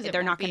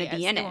they're not going to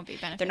be in it.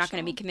 They're not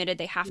going to be committed.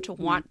 They have to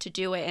want to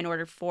do it in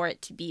order for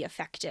it to be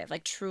effective,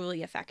 like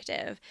truly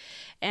effective.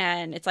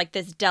 And it's like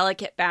this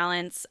delicate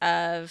balance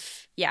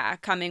of,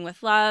 coming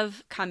with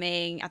love,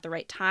 coming at the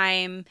right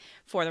time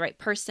for the right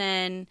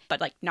person,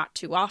 but like not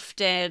too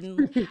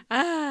often.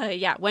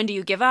 When do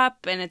you give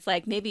up? And it's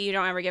like, maybe you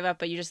don't ever give up,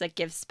 but you just like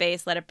give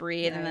space, let it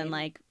breathe. Right. And then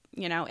like,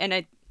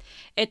 and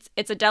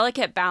it's a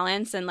delicate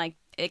balance, and like,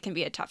 it can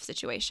be a tough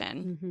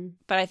situation.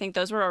 But I think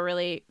those were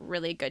really,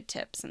 really good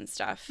tips and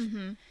stuff.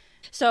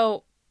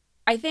 So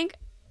I think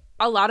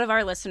a lot of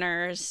our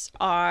listeners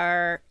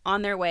are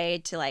on their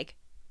way to like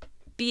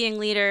being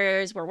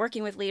leaders. We're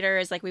working with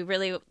leaders. Like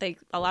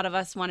a lot of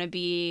us want to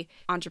be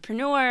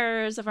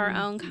entrepreneurs of our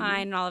own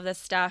kind and all of this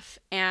stuff.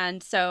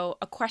 And so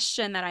a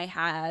question that I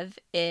have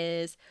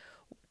is,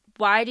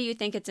 why do you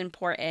think it's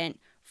important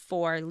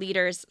for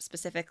leaders,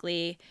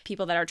 specifically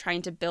people that are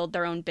trying to build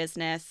their own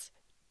business,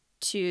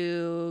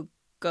 to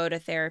go to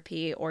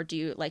therapy? Or do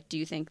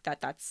you think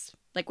that that's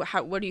like,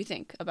 what do you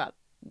think about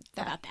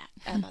that?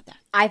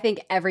 I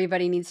think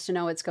everybody needs to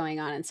know what's going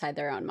on inside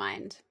their own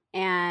mind.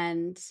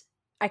 And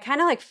I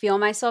kind of like feel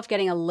myself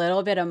getting a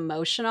little bit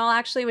emotional,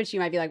 actually, which you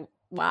might be like,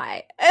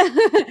 why?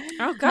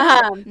 Oh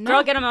God,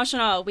 girl, get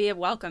emotional. We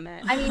welcome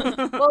it. I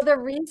mean, well, the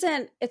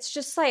reason, it's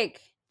just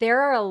like, there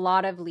are a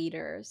lot of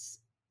leaders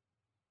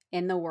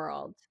in the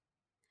world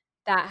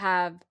that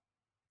have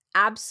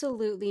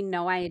absolutely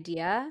no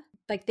idea.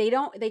 Like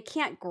they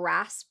can't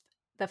grasp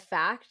the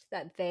fact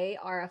that they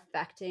are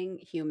affecting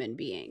human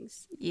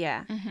beings.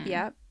 Yeah.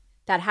 Yep.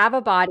 That have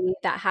a body,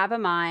 that have a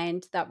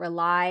mind, that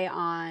rely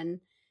on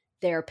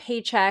their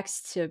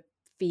paychecks to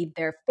feed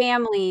their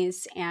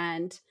families.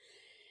 And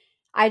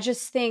I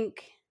just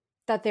think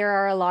that there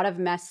are a lot of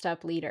messed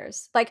up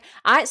leaders. Like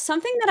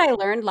something that I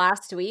learned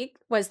last week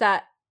was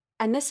that,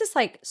 and this is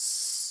like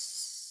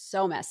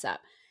so messed up,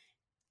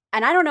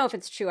 and I don't know if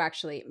it's true,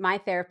 actually. My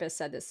therapist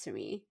said this to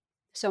me,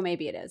 so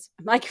maybe it is.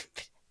 I'm like,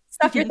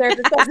 stuff your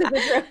therapist says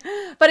isn't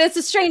true. But it's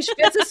a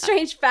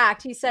strange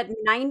fact. He said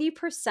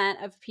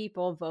 90% of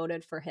people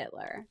voted for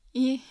Hitler.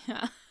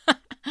 Yeah.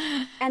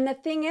 And the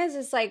thing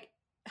is like,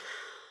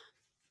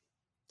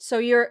 so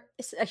you're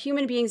a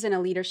human being's in a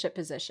leadership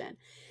position.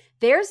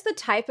 There's the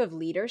type of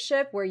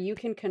leadership where you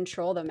can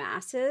control the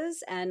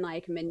masses and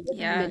like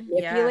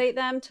manipulate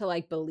them to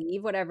like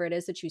believe whatever it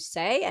is that you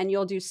say. And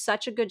you'll do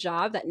such a good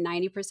job that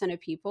 90%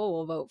 of people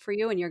will vote for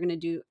you, and you're going to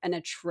do an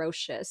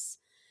atrocious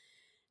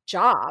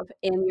job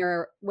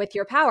with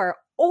your power.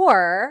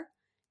 Or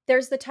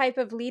there's the type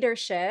of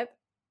leaders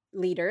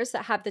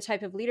that have the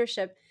type of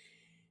leadership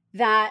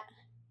that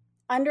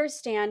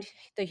understand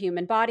the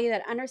human body,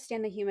 that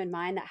understand the human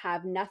mind, that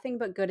have nothing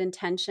but good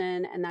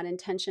intention, and that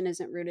intention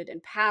isn't rooted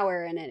in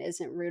power, and it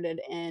isn't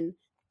rooted in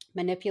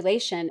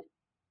manipulation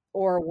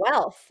or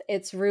wealth.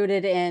 It's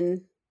rooted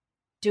in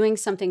doing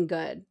something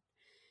good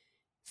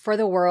for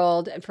the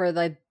world and for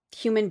the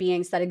human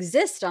beings that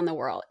exist in the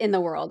world.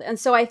 And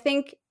so I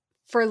think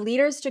for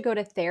leaders to go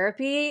to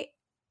therapy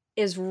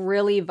is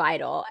really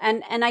vital.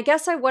 And I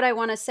guess what I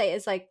want to say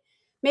is like,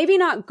 maybe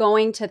not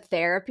going to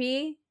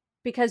therapy,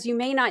 because you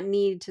may not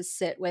need to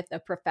sit with a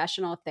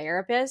professional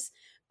therapist,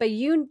 but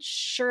you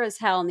sure as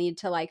hell need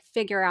to like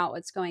figure out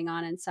what's going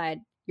on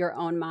inside your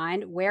own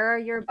mind. Where are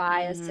your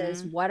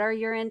biases? What are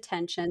your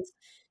intentions?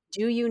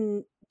 Do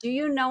you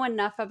know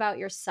enough about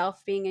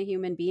yourself being a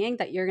human being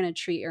that you're going to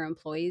treat your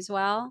employees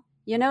well?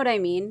 You know what I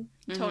mean?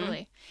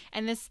 Totally.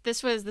 And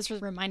this was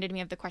reminded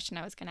me of the question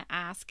I was going to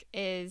ask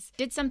is,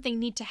 did something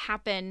need to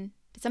happen?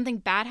 Did something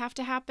bad have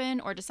to happen,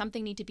 or does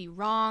something need to be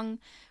wrong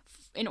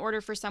in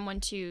order for someone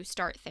to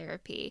start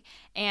therapy?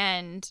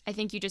 And I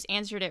think you just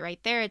answered it right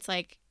there. It's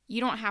like, you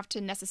don't have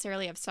to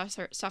necessarily have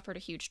suffered a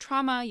huge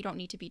trauma. You don't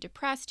need to be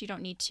depressed. You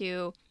don't need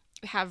to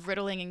have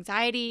riddling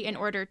anxiety in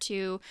order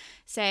to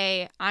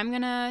say, I'm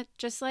going to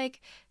just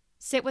like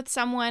sit with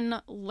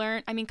someone,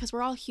 learn. I mean, because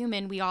we're all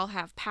human. We all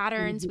have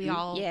patterns. We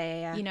all,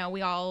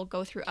 we all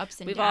go through ups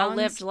and downs. We've all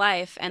lived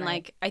life. And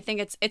like, I think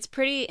it's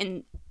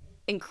pretty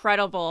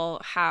incredible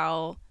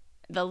how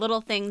the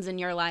little things in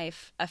your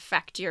life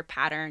affect your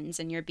patterns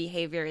and your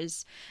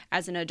behaviors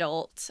as an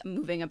adult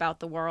moving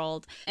about the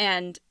world.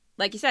 And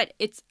like you said,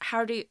 it's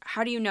how do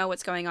you know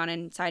what's going on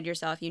inside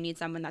yourself? You need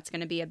someone that's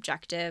going to be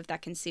objective,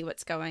 that can see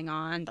what's going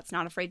on, that's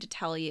not afraid to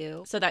tell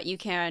you, so that you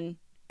can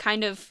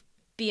kind of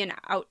be an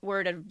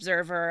outward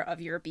observer of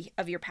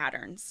your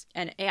patterns,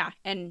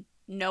 and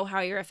know how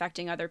you're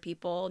affecting other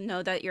people.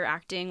 Know that you're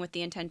acting with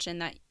the intention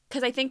that,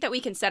 because I think that we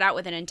can set out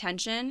with an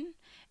intention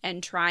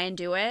and try and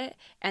do it,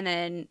 and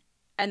then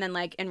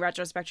like in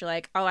retrospect you're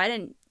like, oh,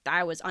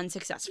 I was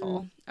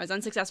unsuccessful. I was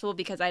unsuccessful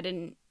because I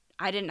didn't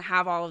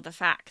have all of the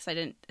facts.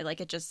 It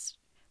just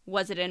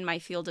wasn't in my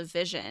field of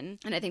vision.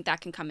 And I think that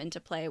can come into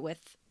play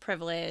with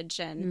privilege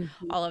and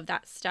all of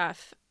that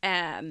stuff.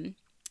 And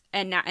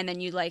then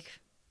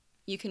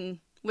you can,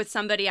 with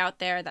somebody out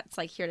there that's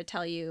like here to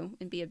tell you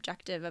and be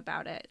objective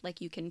about it,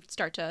 like you can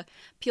start to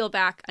peel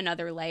back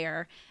another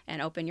layer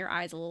and open your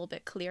eyes a little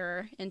bit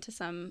clearer into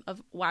some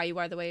of why you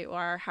are the way you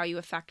are, how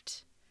your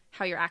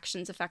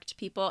actions affect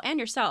people and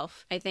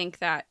yourself. I think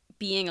that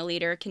being a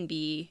leader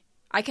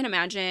I can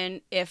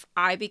imagine if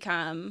I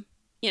become,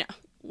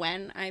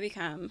 when I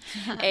become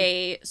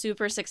a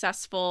super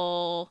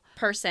successful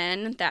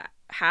person that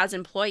has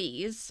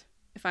employees,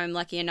 if I'm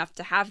lucky enough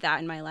to have that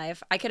in my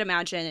life, I could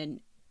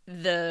imagine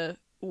the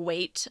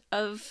weight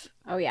of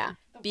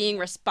being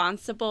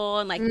responsible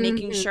and like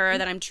making sure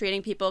that I'm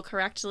treating people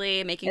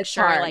correctly, making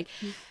sure hard.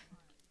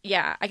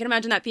 I can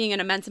imagine that being an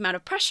immense amount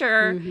of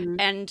pressure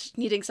and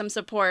needing some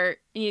support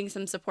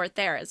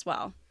there as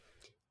well.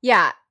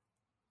 Yeah,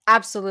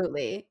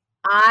 absolutely.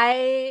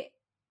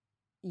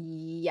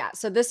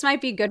 So this might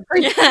be good for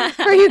you,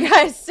 for you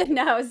guys to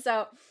know.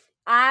 So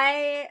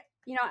I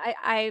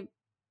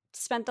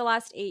spent the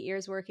last 8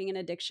 years working in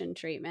addiction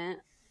treatment,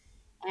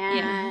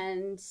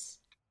 and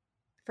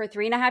for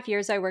 3.5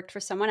 years I worked for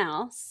someone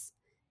else,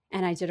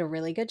 and I did a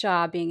really good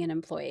job being an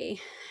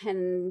employee.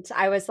 And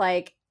I was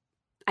like,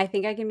 I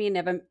think I can be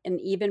an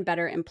even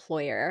better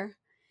employer.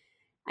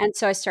 And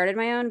so I started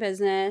my own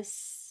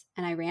business,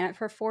 and I ran it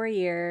for 4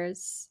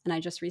 years, and I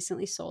just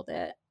recently sold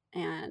it.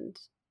 And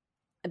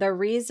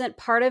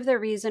part of the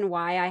reason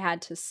why I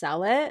had to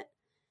sell it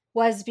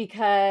was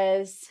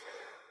because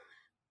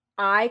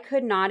I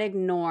could not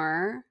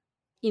ignore,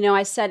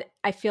 I said,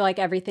 I feel like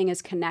everything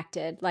is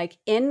connected. Like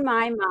in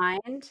my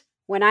mind,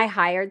 when I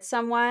hired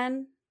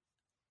someone,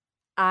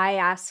 I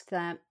asked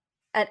them,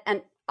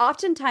 and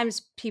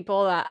oftentimes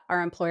people that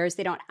are employers,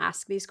 they don't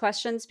ask these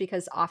questions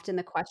because often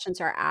the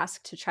questions are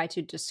asked to try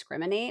to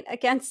discriminate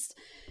against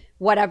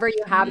whatever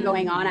you have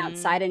going on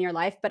outside in your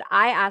life. But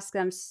I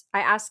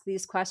ask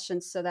these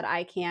questions so that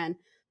I can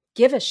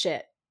give a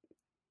shit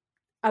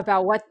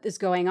about what is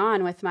going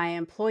on with my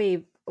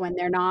employee when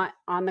they're not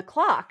on the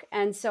clock.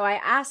 And so I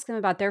ask them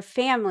about their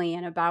family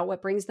and about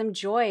what brings them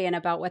joy and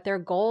about what their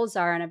goals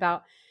are and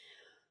about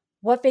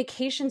what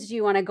vacations do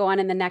you want to go on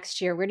in the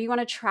next year? Where do you want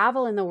to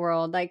travel in the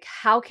world? Like,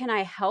 how can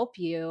I help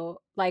you?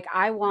 Like,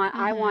 I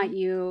want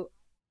you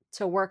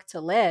to work to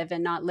live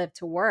and not live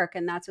to work.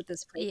 And that's what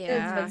this place is.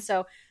 And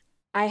so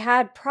I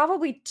had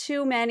probably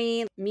too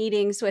many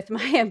meetings with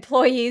my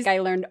employees. I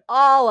learned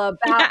all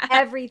about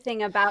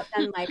everything about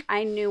them. Like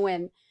I knew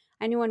when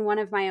one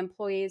of my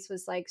employees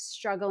was like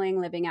struggling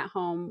living at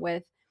home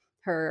with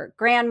her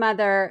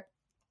grandmother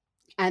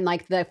and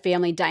like the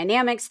family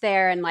dynamics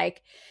there. And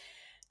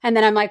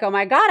then I'm like, oh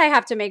my God, I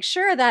have to make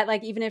sure that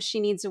like, even if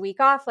she needs a week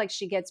off, like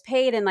she gets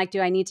paid. And like,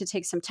 do I need to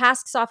take some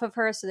tasks off of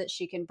her so that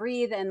she can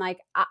breathe? And like,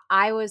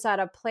 I was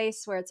at a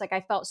place where it's like, I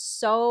felt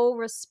so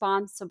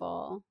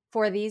responsible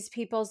for these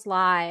people's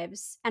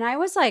lives. And I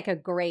was like a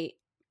great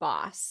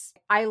boss.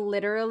 I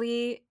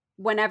literally,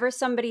 whenever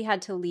somebody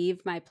had to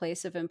leave my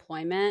place of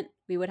employment,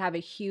 we would have a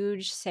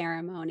huge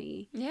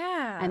ceremony.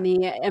 Yeah. And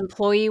the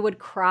employee would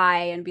cry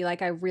and be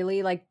like, I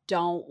really like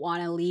don't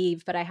want to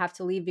leave, but I have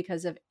to leave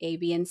because of A,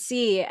 B, and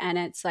C. And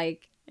it's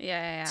like,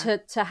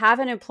 to have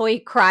an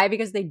employee cry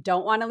because they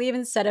don't want to leave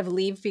instead of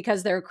leave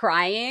because they're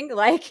crying,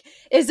 like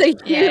is a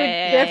huge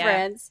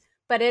difference.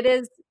 But it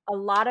is a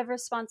lot of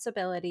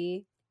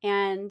responsibility,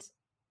 and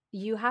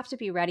you have to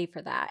be ready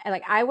for that.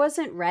 Like I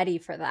wasn't ready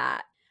for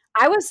that.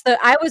 I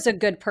was a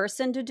good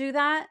person to do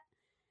that,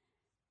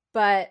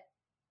 but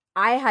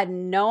I had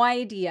no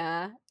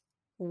idea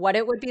what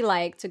it would be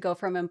like to go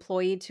from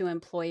employee to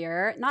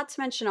employer, not to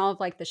mention all of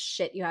like the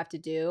shit you have to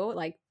do,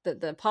 like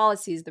the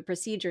policies, the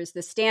procedures,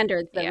 the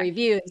standards, the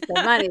reviews,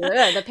 the money,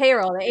 the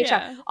payroll, the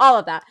HR, all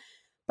of that.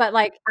 But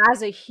like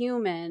as a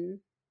human,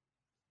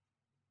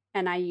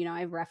 and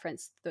I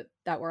referenced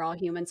that we're all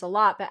humans a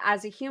lot, but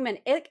as a human,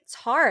 it's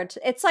hard.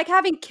 It's like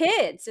having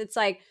kids. It's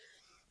like,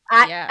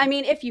 I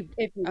mean, if you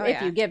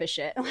give a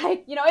shit,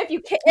 like,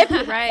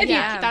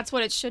 that's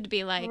what it should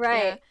be like.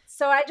 Right. Yeah.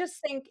 So I just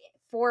think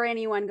for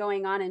anyone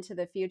going on into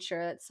the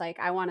future, it's like,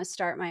 I want to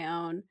start my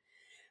own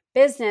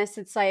business.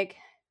 It's like,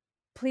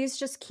 please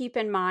just keep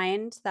in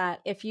mind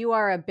that if you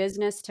are a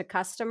business to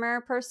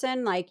customer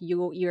person, like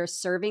you're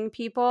serving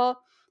people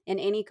in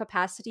any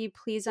capacity,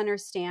 please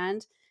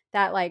understand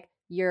that like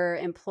your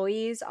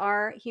employees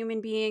are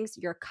human beings,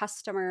 your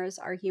customers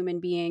are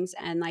human beings,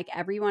 and like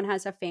everyone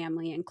has a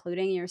family,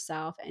 including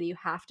yourself. And you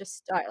have to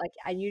start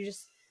you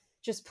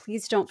just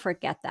please don't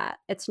forget that.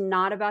 It's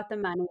not about the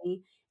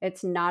money.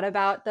 It's not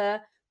about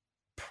the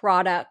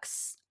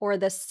products or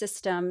the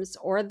systems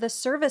or the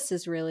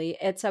services, really.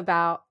 It's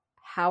about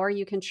how are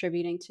you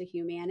contributing to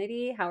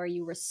humanity? How are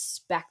you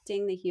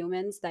respecting the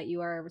humans that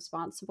you are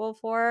responsible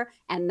for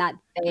and that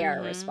they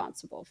are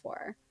responsible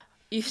for?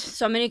 You've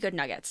so many good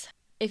nuggets.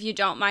 If you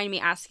don't mind me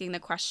asking the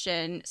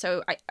question,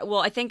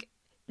 I think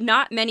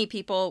not many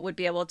people would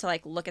be able to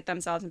like look at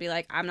themselves and be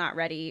like, I'm not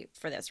ready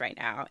for this right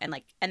now,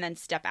 and then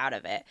step out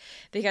of it,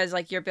 because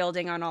like you're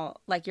building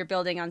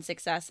on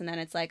success, and then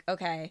it's like,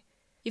 okay,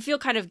 you feel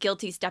kind of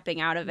guilty stepping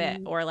out of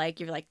it, or like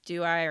you're like,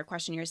 do I, or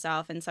question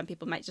yourself, and some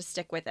people might just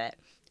stick with it.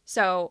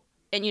 So,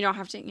 and you don't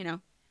have to,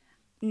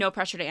 no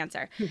pressure to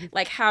answer.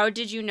 Like, how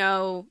did you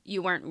know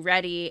you weren't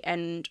ready,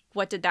 and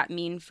what did that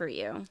mean for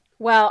you?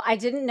 Well, I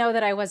didn't know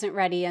that I wasn't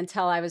ready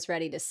until I was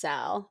ready to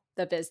sell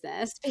the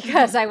business,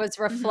 because I was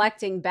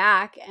reflecting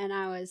back and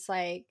I was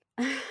like,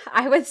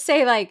 I would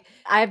say, like,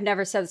 I've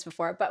never said this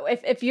before, but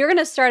if you're going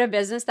to start a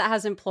business that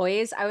has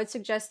employees, I would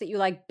suggest that you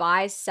like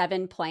buy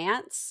 7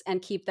 plants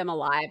and keep them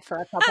alive for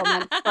a couple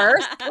months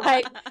first.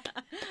 Like,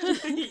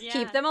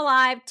 keep them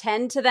alive,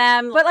 tend to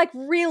them, but like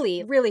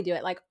really, really do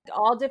it. Like,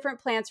 all different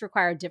plants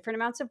require different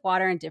amounts of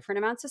water and different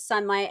amounts of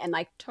sunlight, and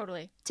like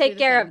Totally. take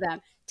care of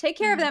them. Take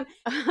care of them.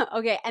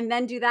 Okay. And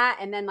then do that.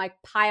 And then like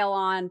pile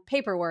on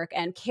paperwork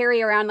and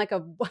carry around like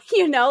a,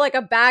 like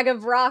a bag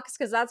of rocks,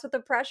 because that's what the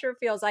pressure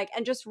feels like.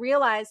 And just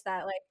realize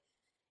that like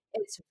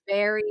it's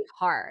very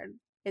hard.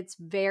 It's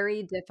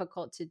very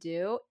difficult to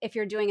do if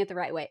you're doing it the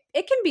right way.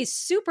 It can be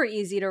super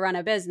easy to run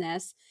a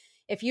business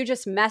if you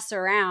just mess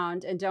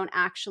around and don't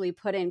actually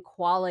put in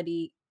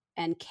quality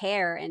and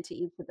care into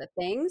each of the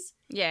things.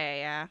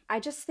 Yeah. I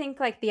just think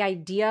like the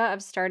idea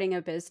of starting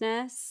a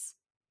business,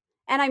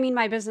 and I mean,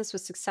 my business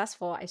was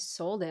successful. I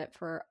sold it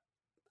for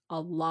a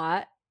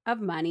lot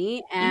of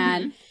money,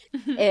 and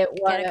it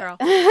was, Get it, girl.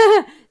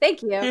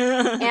 Thank you.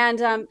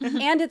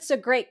 And it's a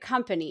great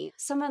company.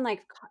 Someone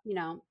like,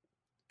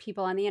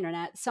 people on the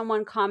internet,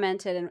 someone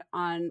commented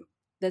on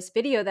this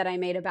video that I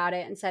made about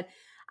it and said,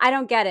 I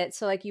don't get it.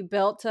 So like, you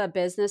built a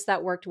business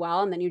that worked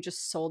well and then you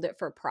just sold it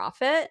for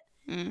profit.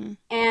 And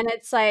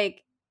it's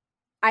like,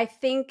 I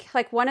think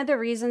like one of the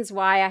reasons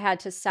why I had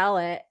to sell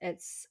it,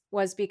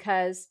 was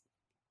because,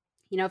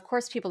 of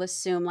course people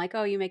assume like,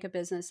 oh, you make a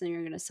business and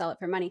you're going to sell it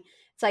for money.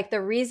 It's like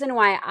the reason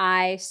why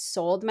I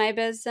sold my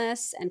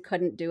business and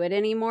couldn't do it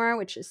anymore,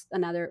 which is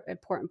another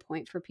important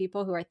point for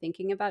people who are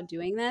thinking about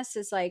doing this,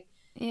 is like,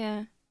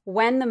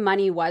 when the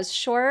money was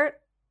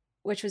short,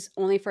 which was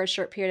only for a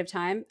short period of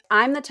time,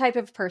 I'm the type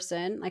of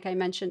person, like I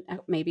mentioned,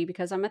 maybe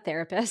because I'm a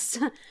therapist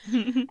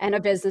and a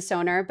business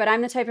owner, but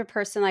I'm the type of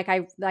person, like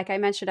I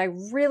mentioned, I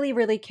really,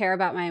 really care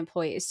about my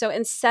employees. So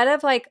instead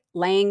of like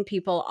laying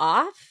people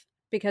off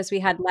because we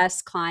had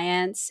less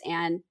clients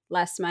and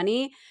less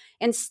money,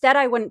 instead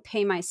I wouldn't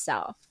pay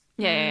myself.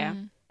 Yeah.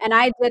 And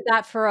I did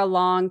that for a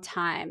long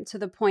time, to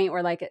the point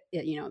where like,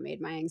 it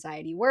made my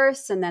anxiety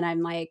worse. And then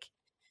I'm like,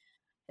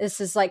 this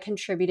is like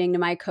contributing to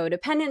my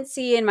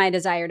codependency and my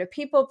desire to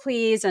people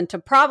please and to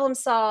problem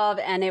solve.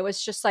 And it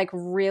was just like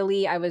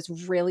I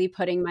was really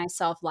putting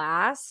myself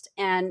last.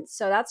 And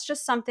so that's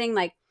just something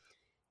like,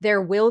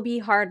 there will be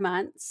hard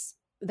months.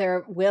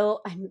 There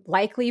will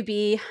likely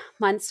be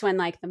months when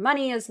like the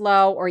money is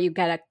low, or you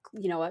get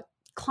a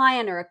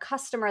client or a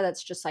customer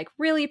that's just like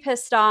really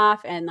pissed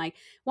off and like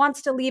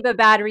wants to leave a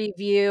bad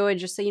review and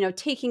just,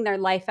 taking their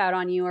life out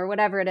on you or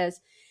whatever it is.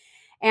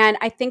 And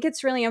I think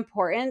it's really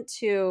important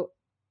to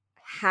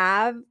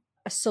have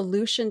a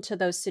solution to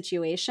those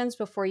situations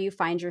before you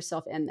find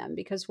yourself in them,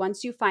 because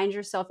once you find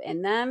yourself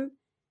in them,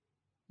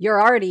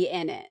 you're already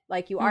in it.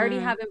 Like, you already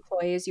have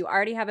employees, you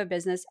already have a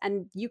business,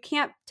 and you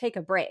can't take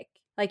a break.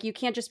 Like, you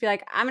can't just be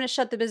like, I'm going to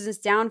shut the business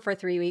down for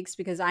 3 weeks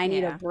because I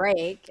need a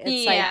break.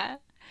 It's like,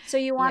 so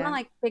you want to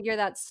like figure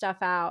that stuff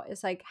out.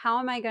 It's like, how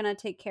am I going to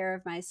take care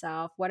of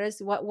myself?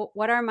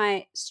 What are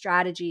my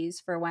strategies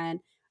for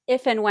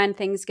if and when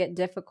things get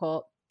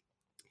difficult?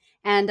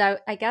 And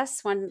I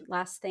guess one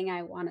last thing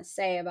I want to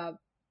say about,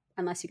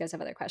 unless you guys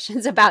have other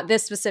questions about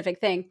this specific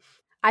thing,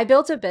 I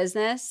built a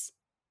business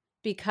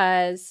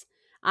because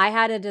I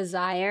had a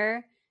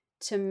desire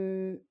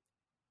to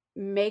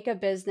make a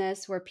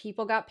business where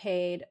people got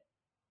paid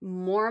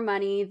more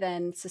money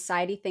than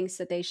society thinks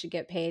that they should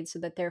get paid, so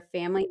that their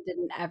family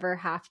didn't ever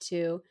have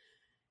to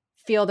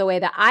feel the way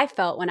that I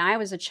felt when I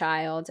was a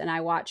child. And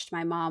I watched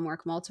my mom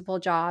work multiple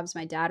jobs,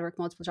 my dad work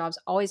multiple jobs,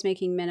 always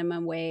making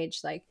minimum wage,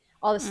 like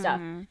all this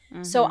stuff.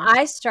 So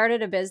I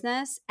started a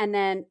business and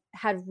then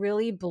had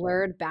really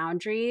blurred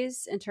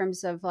boundaries in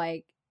terms of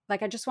like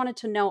I just wanted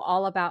to know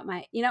all about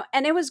my,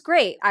 and it was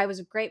great. I was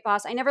a great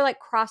boss. I never like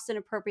crossed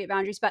inappropriate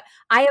boundaries, but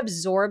I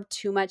absorbed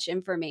too much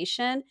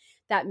information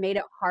that made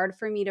it hard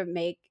for me to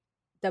make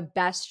the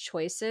best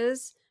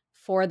choices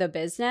for the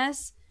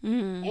business.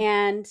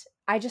 And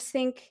I just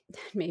think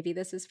maybe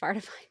this is part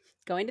of like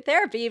going to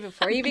therapy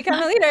before you become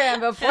a leader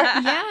and before,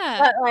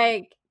 but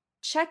like,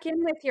 check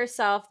in with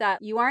yourself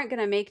that you aren't going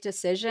to make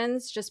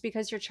decisions just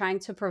because you're trying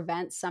to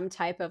prevent some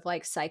type of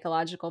like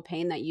psychological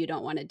pain that you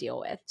don't want to deal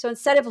with. So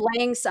instead of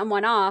laying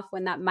someone off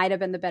when that might have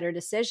been the better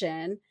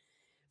decision,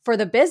 for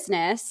the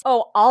business,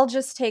 oh, I'll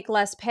just take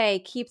less pay,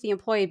 keep the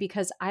employee,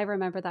 because I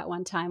remember that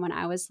one time when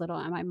I was little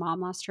and my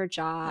mom lost her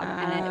job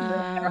and it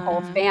was their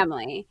whole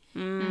family.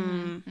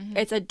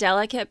 It's a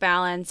delicate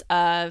balance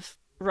of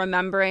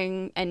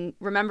remembering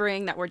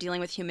that we're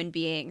dealing with human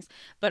beings,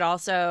 but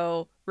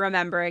also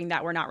remembering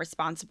that we're not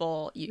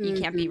responsible.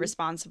 You can't be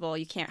responsible.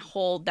 You can't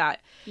hold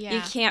that. Yeah.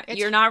 You can't.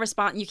 You're not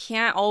you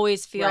can't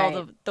always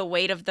feel the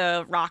weight of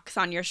the rocks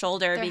on your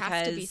shoulder there because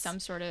has to be some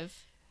sort of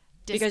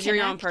because you're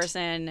your own disconnect.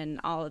 person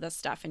and all of this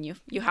stuff, and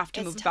you have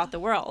to move about the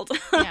world.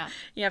 Yeah.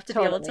 You have to be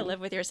able to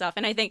live with yourself.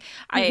 And I think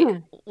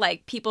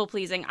like people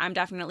pleasing. I'm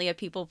definitely a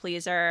people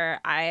pleaser.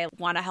 I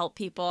want to help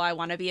people. I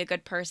want to be a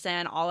good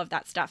person. All of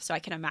that stuff. So I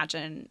can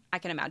imagine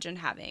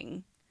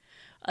having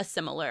a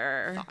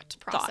similar thought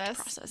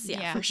process.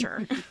 Yeah, for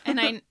sure.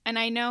 and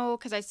I know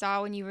because I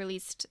saw when you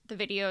released the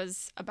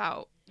videos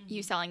about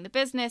you selling the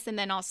business, and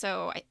then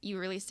also you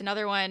released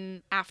another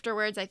one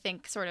afterwards, I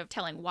think, sort of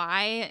telling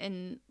why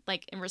and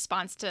like in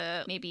response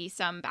to maybe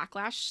some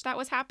backlash that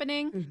was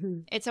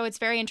happening. So it's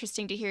very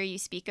interesting to hear you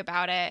speak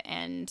about it,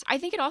 and I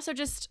think it also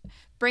just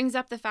brings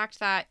up the fact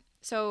that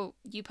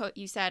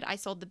you said I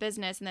sold the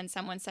business, and then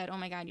someone said, oh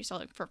my God, you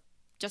sold it for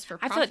just for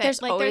profit. I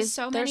feel like there's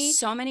there's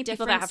so many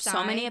people that have sides.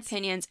 so many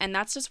opinions, and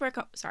that's just where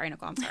sorry,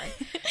 Nicole, I'm sorry.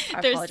 I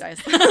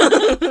apologize.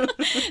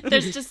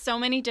 There's just so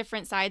many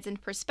different sides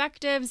and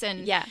perspectives,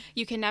 and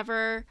you can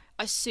never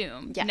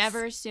assume. Yes.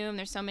 Never assume.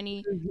 There's so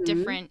many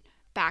different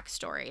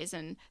backstories,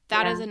 and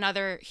that is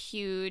another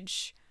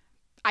huge,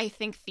 I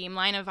think, theme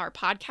line of our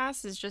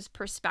podcast is just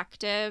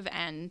perspective,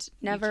 and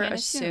never you can't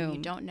assume.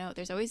 You don't know.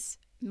 There's always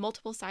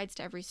multiple sides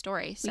to every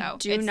story. So we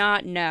do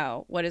not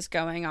know what is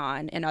going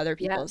on in other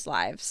people's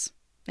lives.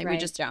 Like we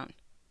just don't.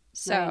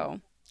 So,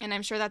 and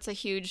I'm sure that's a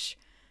huge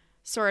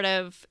sort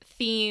of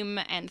theme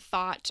and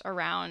thought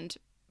around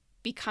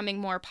becoming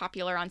more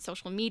popular on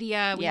social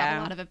media. We have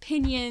a lot of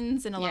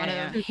opinions and a lot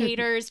of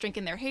haters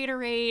drinking their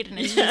haterade, and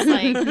it's just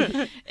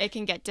like it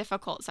can get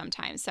difficult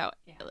sometimes. So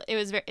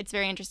it's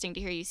very interesting to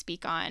hear you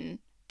speak on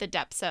the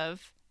depths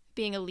of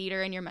being a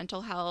leader in your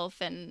mental health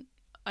and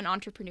an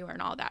entrepreneur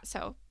and all that.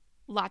 So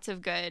lots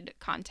of good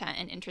content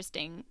and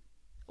interesting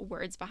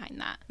words behind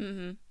that.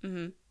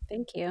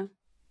 Thank you.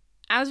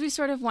 As we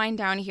sort of wind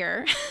down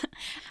here,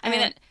 I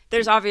mean,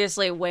 there's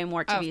obviously way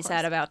more to be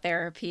said about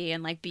therapy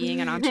and like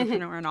being an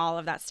entrepreneur and all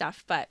of that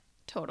stuff, but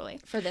totally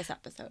for this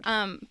episode.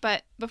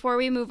 But before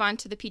we move on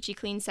to the Peachy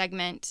Clean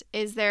segment,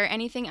 is there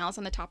anything else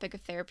on the topic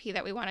of therapy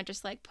that we want to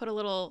just like put a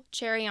little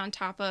cherry on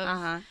top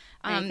of?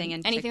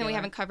 Anything that we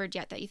haven't covered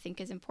yet that you think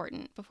is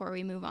important before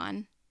we move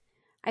on?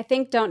 I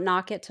think don't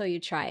knock it till you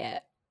try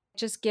it.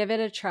 Just give it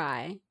a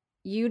try.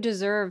 You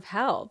deserve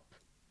help.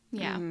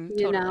 Yeah,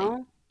 you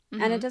know?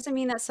 And it doesn't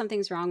mean that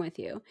something's wrong with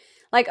you.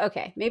 Like,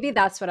 okay, maybe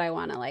that's what I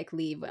want to like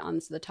leave on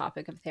the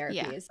topic of therapy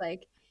is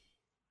like,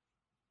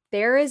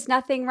 there is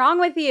nothing wrong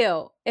with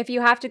you. If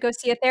you have to go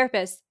see a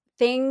therapist,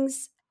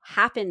 things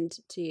happened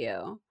to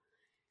you.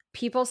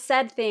 People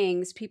said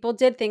things, people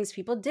did things,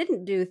 people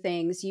didn't do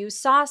things. You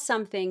saw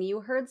something,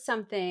 you heard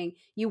something,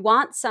 you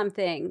want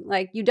something,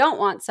 like you don't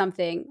want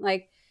something.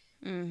 Like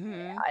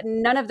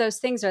none of those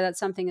things are that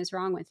something is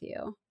wrong with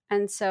you.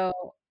 And so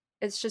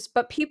it's just,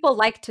 but people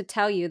like to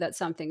tell you that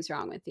something's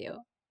wrong with you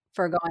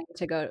for going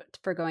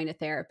to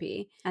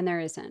therapy, and there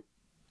isn't.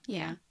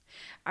 Yeah.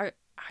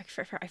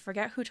 I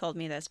forget who told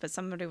me this, but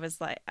somebody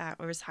was like,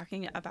 we was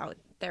talking about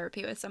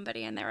therapy with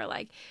somebody, and they were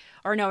like,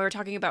 or no, we were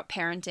talking about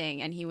parenting,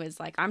 and he was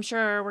like, I'm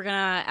sure we're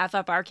gonna F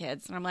up our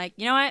kids. And I'm like,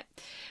 you know what?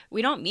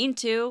 We don't mean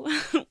to.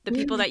 The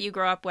people that you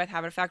grow up with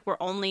have an effect.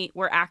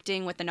 We're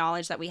acting with the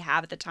knowledge that we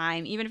have at the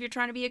time, even if you're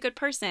trying to be a good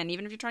person,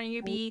 even if you're trying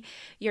to be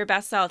your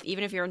best self,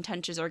 even if your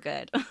intentions are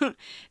good.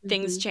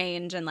 Things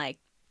change, and like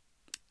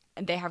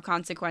they have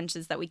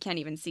consequences that we can't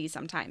even see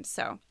sometimes.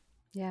 So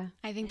yeah,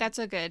 I think that's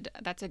a good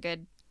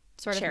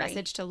sort of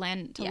message to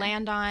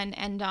end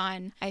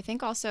on. I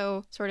think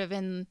also sort of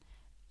in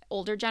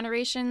older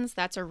generations,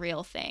 that's a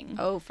real thing.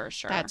 Oh, for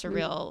sure. That's a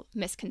real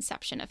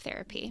misconception of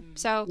therapy.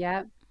 So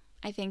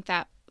I think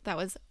that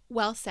was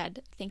well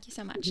said. Thank you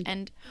so much.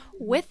 And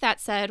with that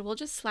said, we'll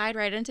just slide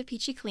right into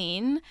Peachy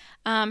Clean.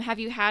 Have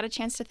you had a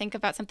chance to think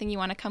about something you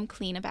want to come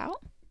clean about?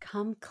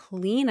 Come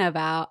clean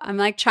about? I'm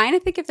like trying to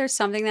think if there's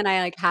something that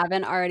I like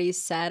haven't already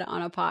said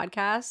on a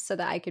podcast so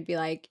that I could be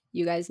like,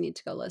 you guys need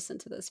to go listen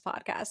to this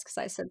podcast because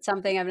I said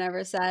something I've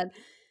never said.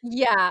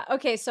 Yeah.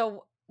 Okay.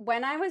 So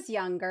when I was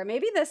younger,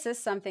 maybe this is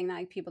something that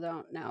like, people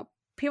don't know.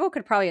 People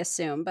could probably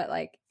assume, but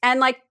like, and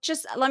like,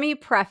 just let me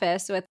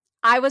preface with,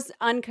 I was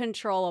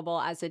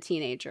uncontrollable as a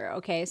teenager.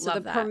 Okay. So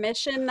the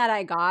permission that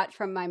I got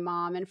from my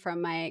mom and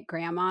from my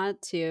grandma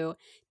to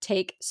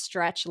take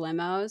stretch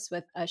limos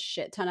with a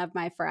shit ton of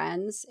my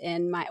friends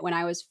when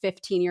I was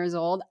 15 years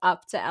old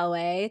up to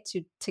LA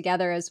to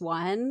Together as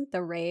One,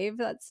 the rave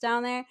that's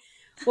down there.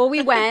 Well,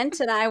 we went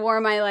and I wore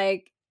my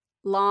like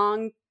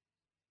long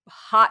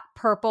hot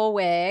purple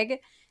wig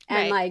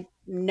and like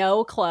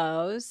no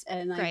clothes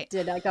and like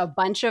did like a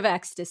bunch of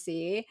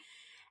ecstasy.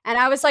 And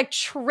I was like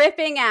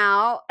tripping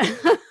out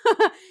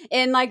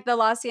in like the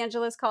Los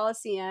Angeles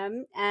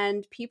Coliseum,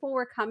 and people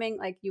were coming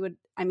like it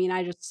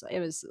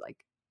was like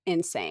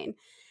insane.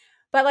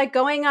 But like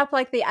going up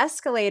like the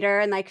escalator,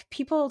 and like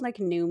people like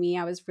knew me.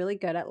 I was really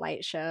good at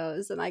light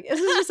shows, and like this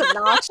is just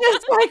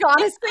obnoxious. Like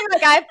honestly,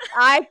 like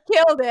I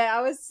killed it.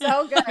 I was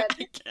so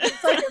good.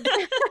 It's like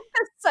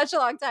such a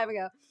long time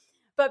ago.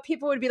 But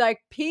people would be like,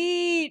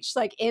 Peach,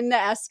 like in the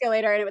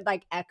escalator, and it would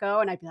like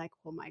echo. And I'd be like,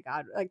 oh my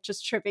God, like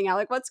just tripping out,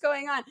 like what's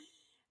going on?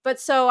 But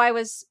so I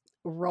was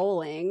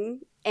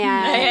rolling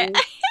and,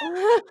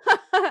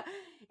 and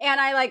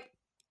I like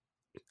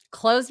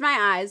closed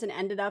my eyes and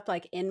ended up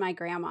like in my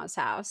grandma's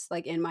house,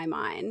 like in my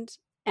mind.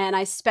 And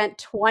I spent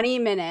 20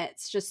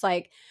 minutes just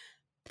like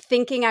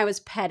thinking I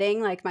was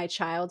petting like my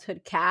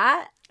childhood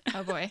cat.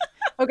 Oh boy.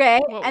 Okay.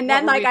 And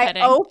then like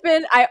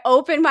I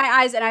opened my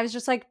eyes and I was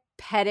just like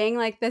petting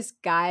like this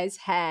guy's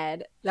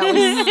head that was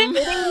sitting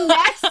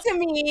next to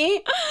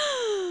me.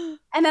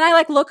 And then I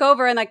like look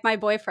over and like my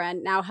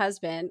boyfriend, now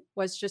husband,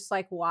 was just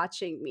like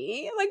watching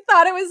me, like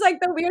thought it was like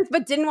the weirdest,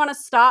 but didn't want to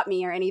stop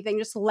me or anything.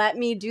 Just let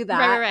me do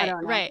that.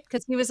 Right.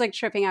 Because he was like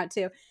tripping out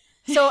too.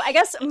 So I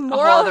guess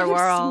moral of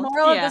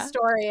the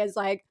story is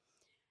like,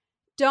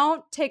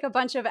 don't take a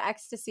bunch of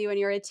ecstasy when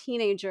you're a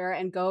teenager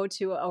and go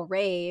to a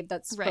rave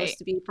that's supposed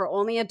to be for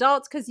only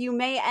adults, because you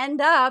may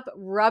end up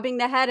rubbing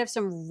the head of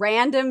some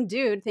random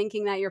dude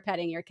thinking that you're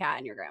petting your cat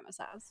in your grandma's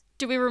house.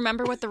 Do we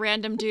remember what the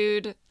random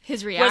dude,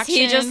 his reaction? Was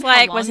he just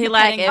like, was he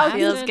like, it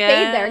feels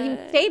good? He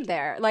stayed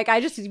there. Like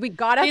we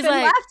got up and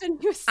like, left, and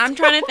he was I'm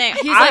trying to think.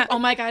 He's like, oh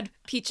my God,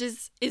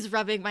 Peaches is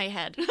rubbing my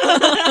head.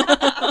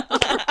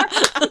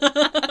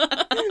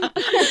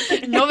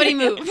 Nobody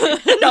move.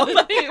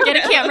 Get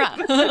a camera.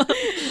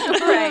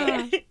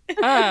 Right.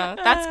 Oh,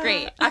 that's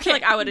great. I feel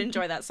like I would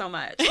enjoy that so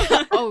much.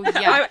 Oh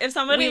yeah. If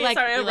somebody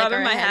started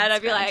rubbing my head,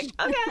 I'd be like,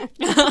 okay,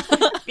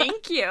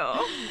 thank you.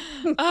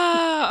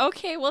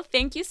 Okay. Well,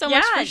 thank you so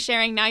much for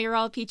sharing. Now you're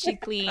all peachy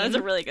clean. That was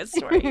a really good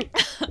story.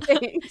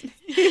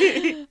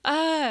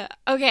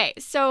 Okay.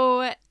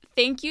 So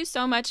thank you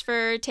so much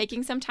for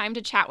taking some time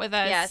to chat with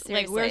us. Yes,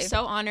 like we're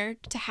so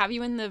honored to have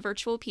you in the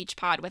virtual Peach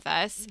Pod with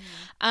us.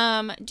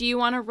 Do you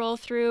want to roll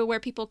through where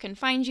people can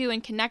find you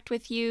and connect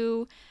with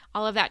you,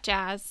 all of that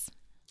jazz?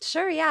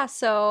 Sure, yeah.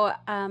 So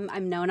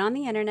I'm known on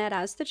the internet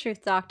as the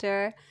Truth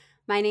Doctor.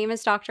 My name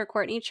is Dr.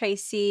 Courtney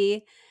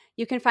Tracy.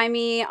 You can find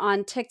me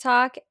on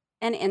TikTok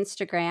and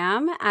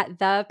Instagram at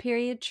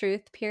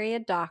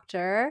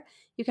 _truth_doctor.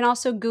 You can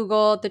also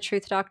Google The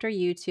Truth Doctor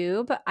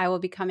YouTube. I will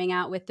be coming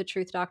out with The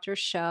Truth Doctor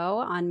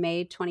show on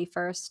May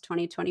 21st,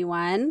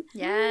 2021.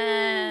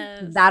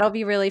 Yes. That'll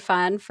be really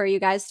fun for you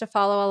guys to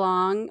follow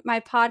along. My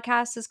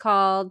podcast is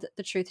called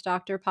The Truth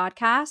Doctor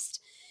Podcast.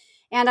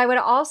 And I would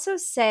also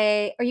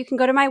say, or you can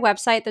go to my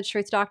website,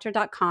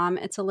 thetruthdoctor.com.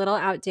 It's a little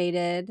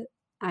outdated.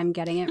 I'm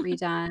getting it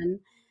redone.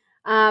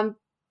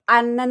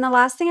 And then the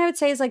last thing I would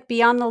say is like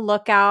be on the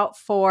lookout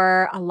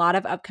for a lot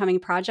of upcoming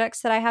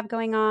projects that I have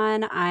going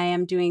on. I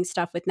am doing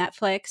stuff with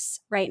Netflix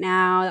right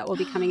now that will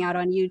be coming out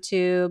on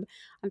YouTube.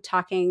 I'm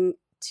talking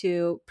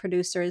to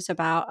producers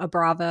about a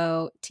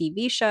Bravo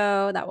TV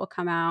show that will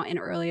come out in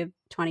early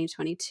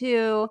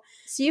 2022.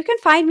 So you can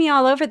find me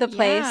all over the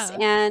place.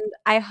 And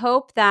I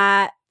hope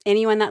that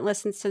anyone that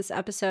listens to this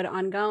episode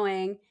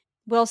ongoing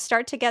will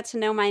start to get to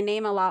know my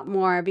name a lot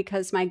more,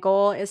 because my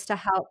goal is to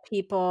help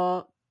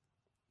people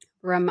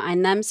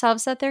remind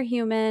themselves that they're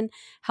human,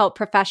 help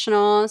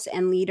professionals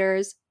and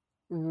leaders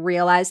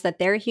realize that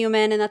they're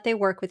human and that they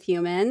work with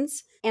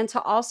humans, and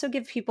to also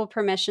give people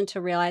permission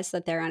to realize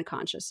that their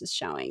unconscious is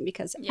showing,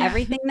 because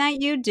everything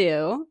that you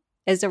do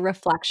is a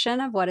reflection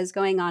of what is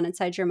going on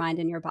inside your mind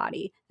and your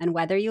body. And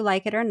whether you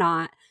like it or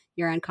not,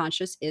 your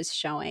unconscious is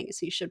showing.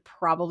 So you should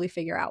probably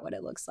figure out what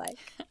it looks like.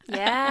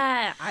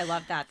 Yeah, I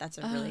love that. That's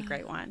a really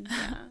great one.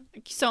 Yeah.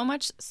 So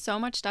much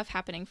stuff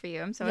happening for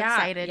you. I'm so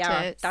excited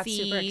to that's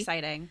see. Super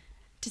exciting.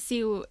 To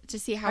see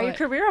how your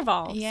career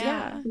evolves.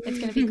 Yeah. It's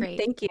going to be great.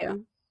 Thank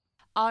you.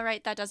 All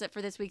right, that does it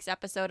for this week's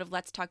episode of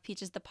Let's Talk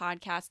Peaches, the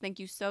podcast. Thank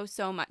you so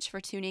much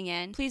for tuning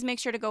in. Please make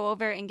sure to go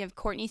over and give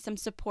Courtney some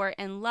support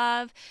and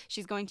love.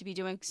 She's going to be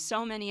doing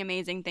so many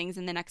amazing things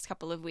in the next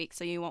couple of weeks,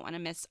 so you won't want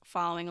to miss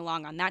following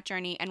along on that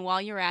journey. And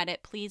while you're at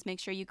it, please make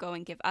sure you go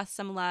and give us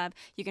some love.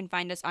 You can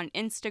find us on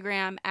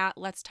Instagram at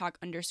Let's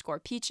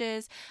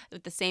Talk_Peaches.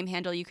 With the same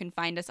handle, you can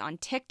find us on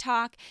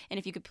TikTok. And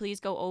if you could please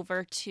go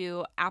over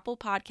to Apple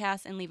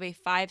Podcasts and leave a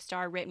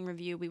 5-star written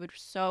review, we would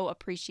so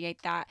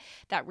appreciate that.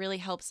 That really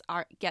helps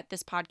get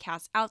this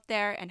podcast out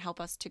there and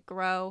help us to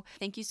grow.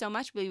 Thank you so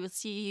much. We will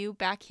see you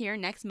back here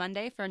next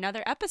Monday for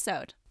another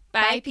episode.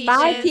 Bye, Peaches.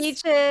 Bye,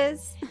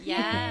 Peaches.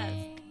 Yes.